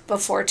asleep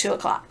before 2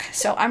 o'clock.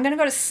 So I'm going to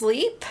go to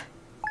sleep.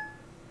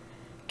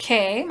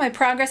 Okay, my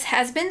progress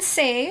has been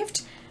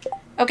saved.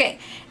 Okay,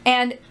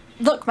 and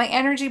look, my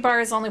energy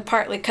bar is only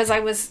partly because I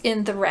was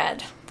in the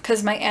red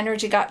because my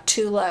energy got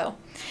too low.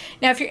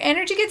 Now, if your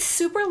energy gets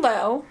super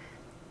low,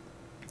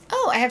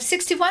 oh, I have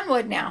 61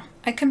 wood now.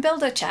 I can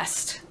build a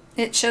chest.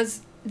 It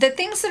shows the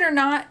things that are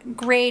not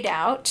grayed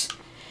out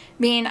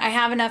mean I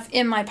have enough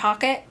in my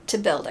pocket to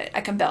build it. I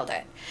can build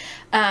it.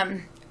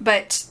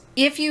 But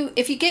if you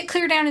get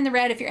clear down in the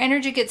red, if your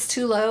energy gets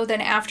too low,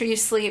 then after you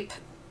sleep,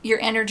 your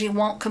energy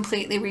won't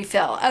completely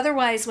refill.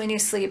 Otherwise, when you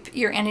sleep,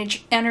 your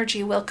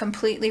energy will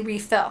completely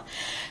refill.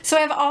 So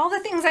I have all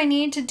the things I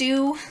need to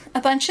do a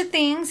bunch of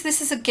things.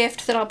 This is a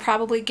gift that I'll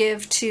probably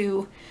give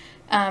to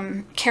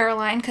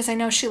Caroline because I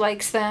know she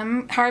likes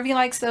them. Harvey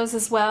likes those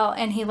as well,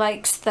 and he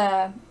likes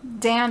the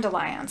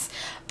dandelions.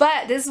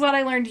 But this is what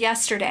I learned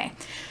yesterday.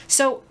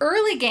 So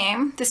early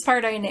game, this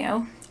part I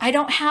knew, I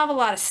don't have a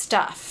lot of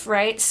stuff,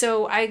 right?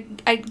 So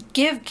I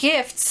give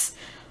gifts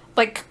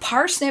like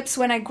parsnips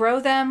when I grow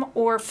them,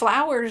 or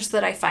flowers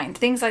that I find,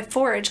 things I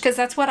forage, because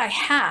that's what I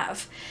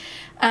have.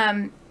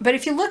 But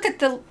if you look at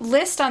the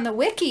list on the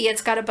wiki,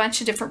 it's got a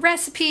bunch of different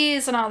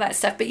recipes and all that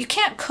stuff, but you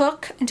can't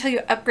cook until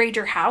you upgrade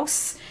your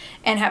house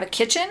and have a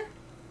kitchen.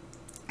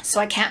 So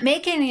I can't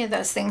make any of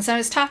those things. And I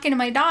was talking to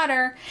my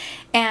daughter,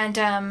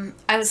 and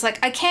I was like,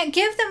 I can't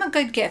give them a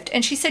good gift.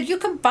 And she said, you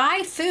can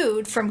buy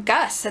food from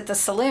Gus at the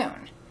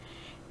saloon.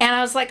 And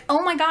I was like,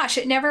 oh my gosh,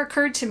 it never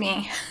occurred to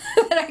me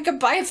that I could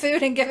buy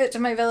food and give it to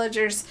my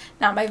villagers.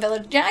 Not my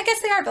village. Yeah, I guess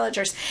they are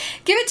villagers.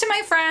 Give it to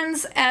my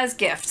friends as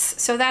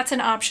gifts. So that's an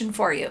option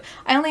for you.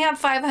 I only have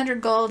 500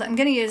 gold. I'm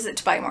going to use it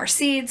to buy more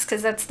seeds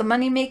because that's the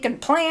money-making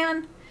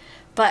plan.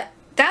 But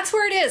that's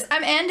where it is.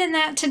 I'm ending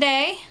that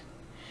today.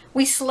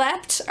 We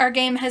slept. Our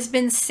game has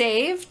been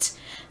saved.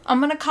 I'm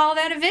going to call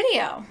that a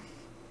video.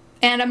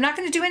 And I'm not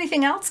going to do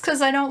anything else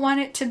because I don't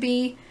want it to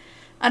be...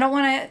 I don't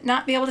want to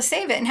not be able to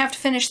save it and have to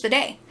finish the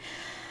day.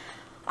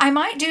 I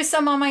might do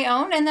some on my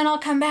own and then I'll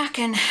come back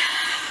and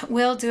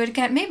we'll do it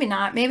again. Maybe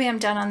not. Maybe I'm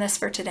done on this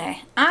for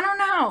today. I don't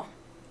know.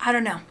 I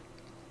don't know.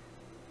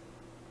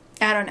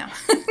 I don't know.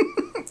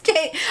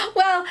 Okay,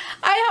 well,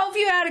 I hope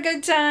you had a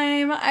good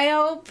time. I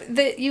hope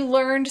that you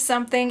learned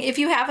something. If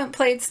you haven't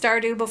played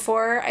Stardew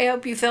before, I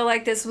hope you feel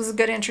like this was a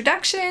good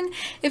introduction.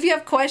 If you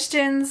have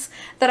questions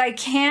that I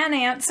can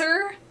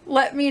answer,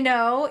 let me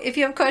know. If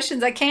you have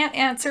questions I can't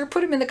answer,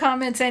 put them in the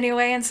comments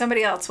anyway, and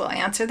somebody else will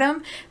answer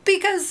them,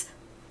 because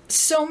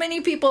so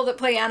many people that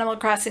play Animal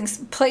Crossing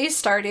play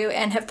Stardew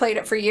and have played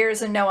it for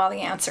years and know all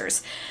the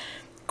answers.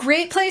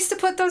 Great place to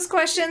put those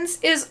questions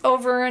is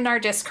over in our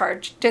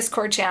Discord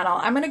channel.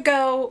 I'm going to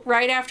go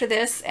right after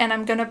this and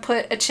I'm going to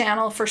put a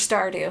channel for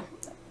Stardew,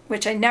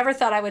 which I never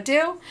thought I would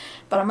do,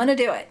 but I'm going to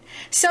do it.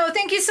 So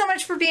thank you so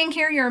much for being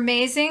here. You're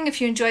amazing. If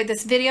you enjoyed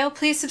this video,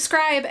 please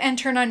subscribe and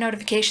turn on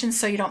notifications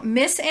so you don't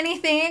miss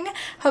anything.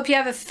 Hope you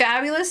have a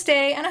fabulous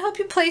day, and I hope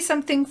you play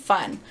something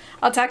fun.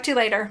 I'll talk to you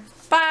later.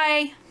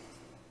 Bye.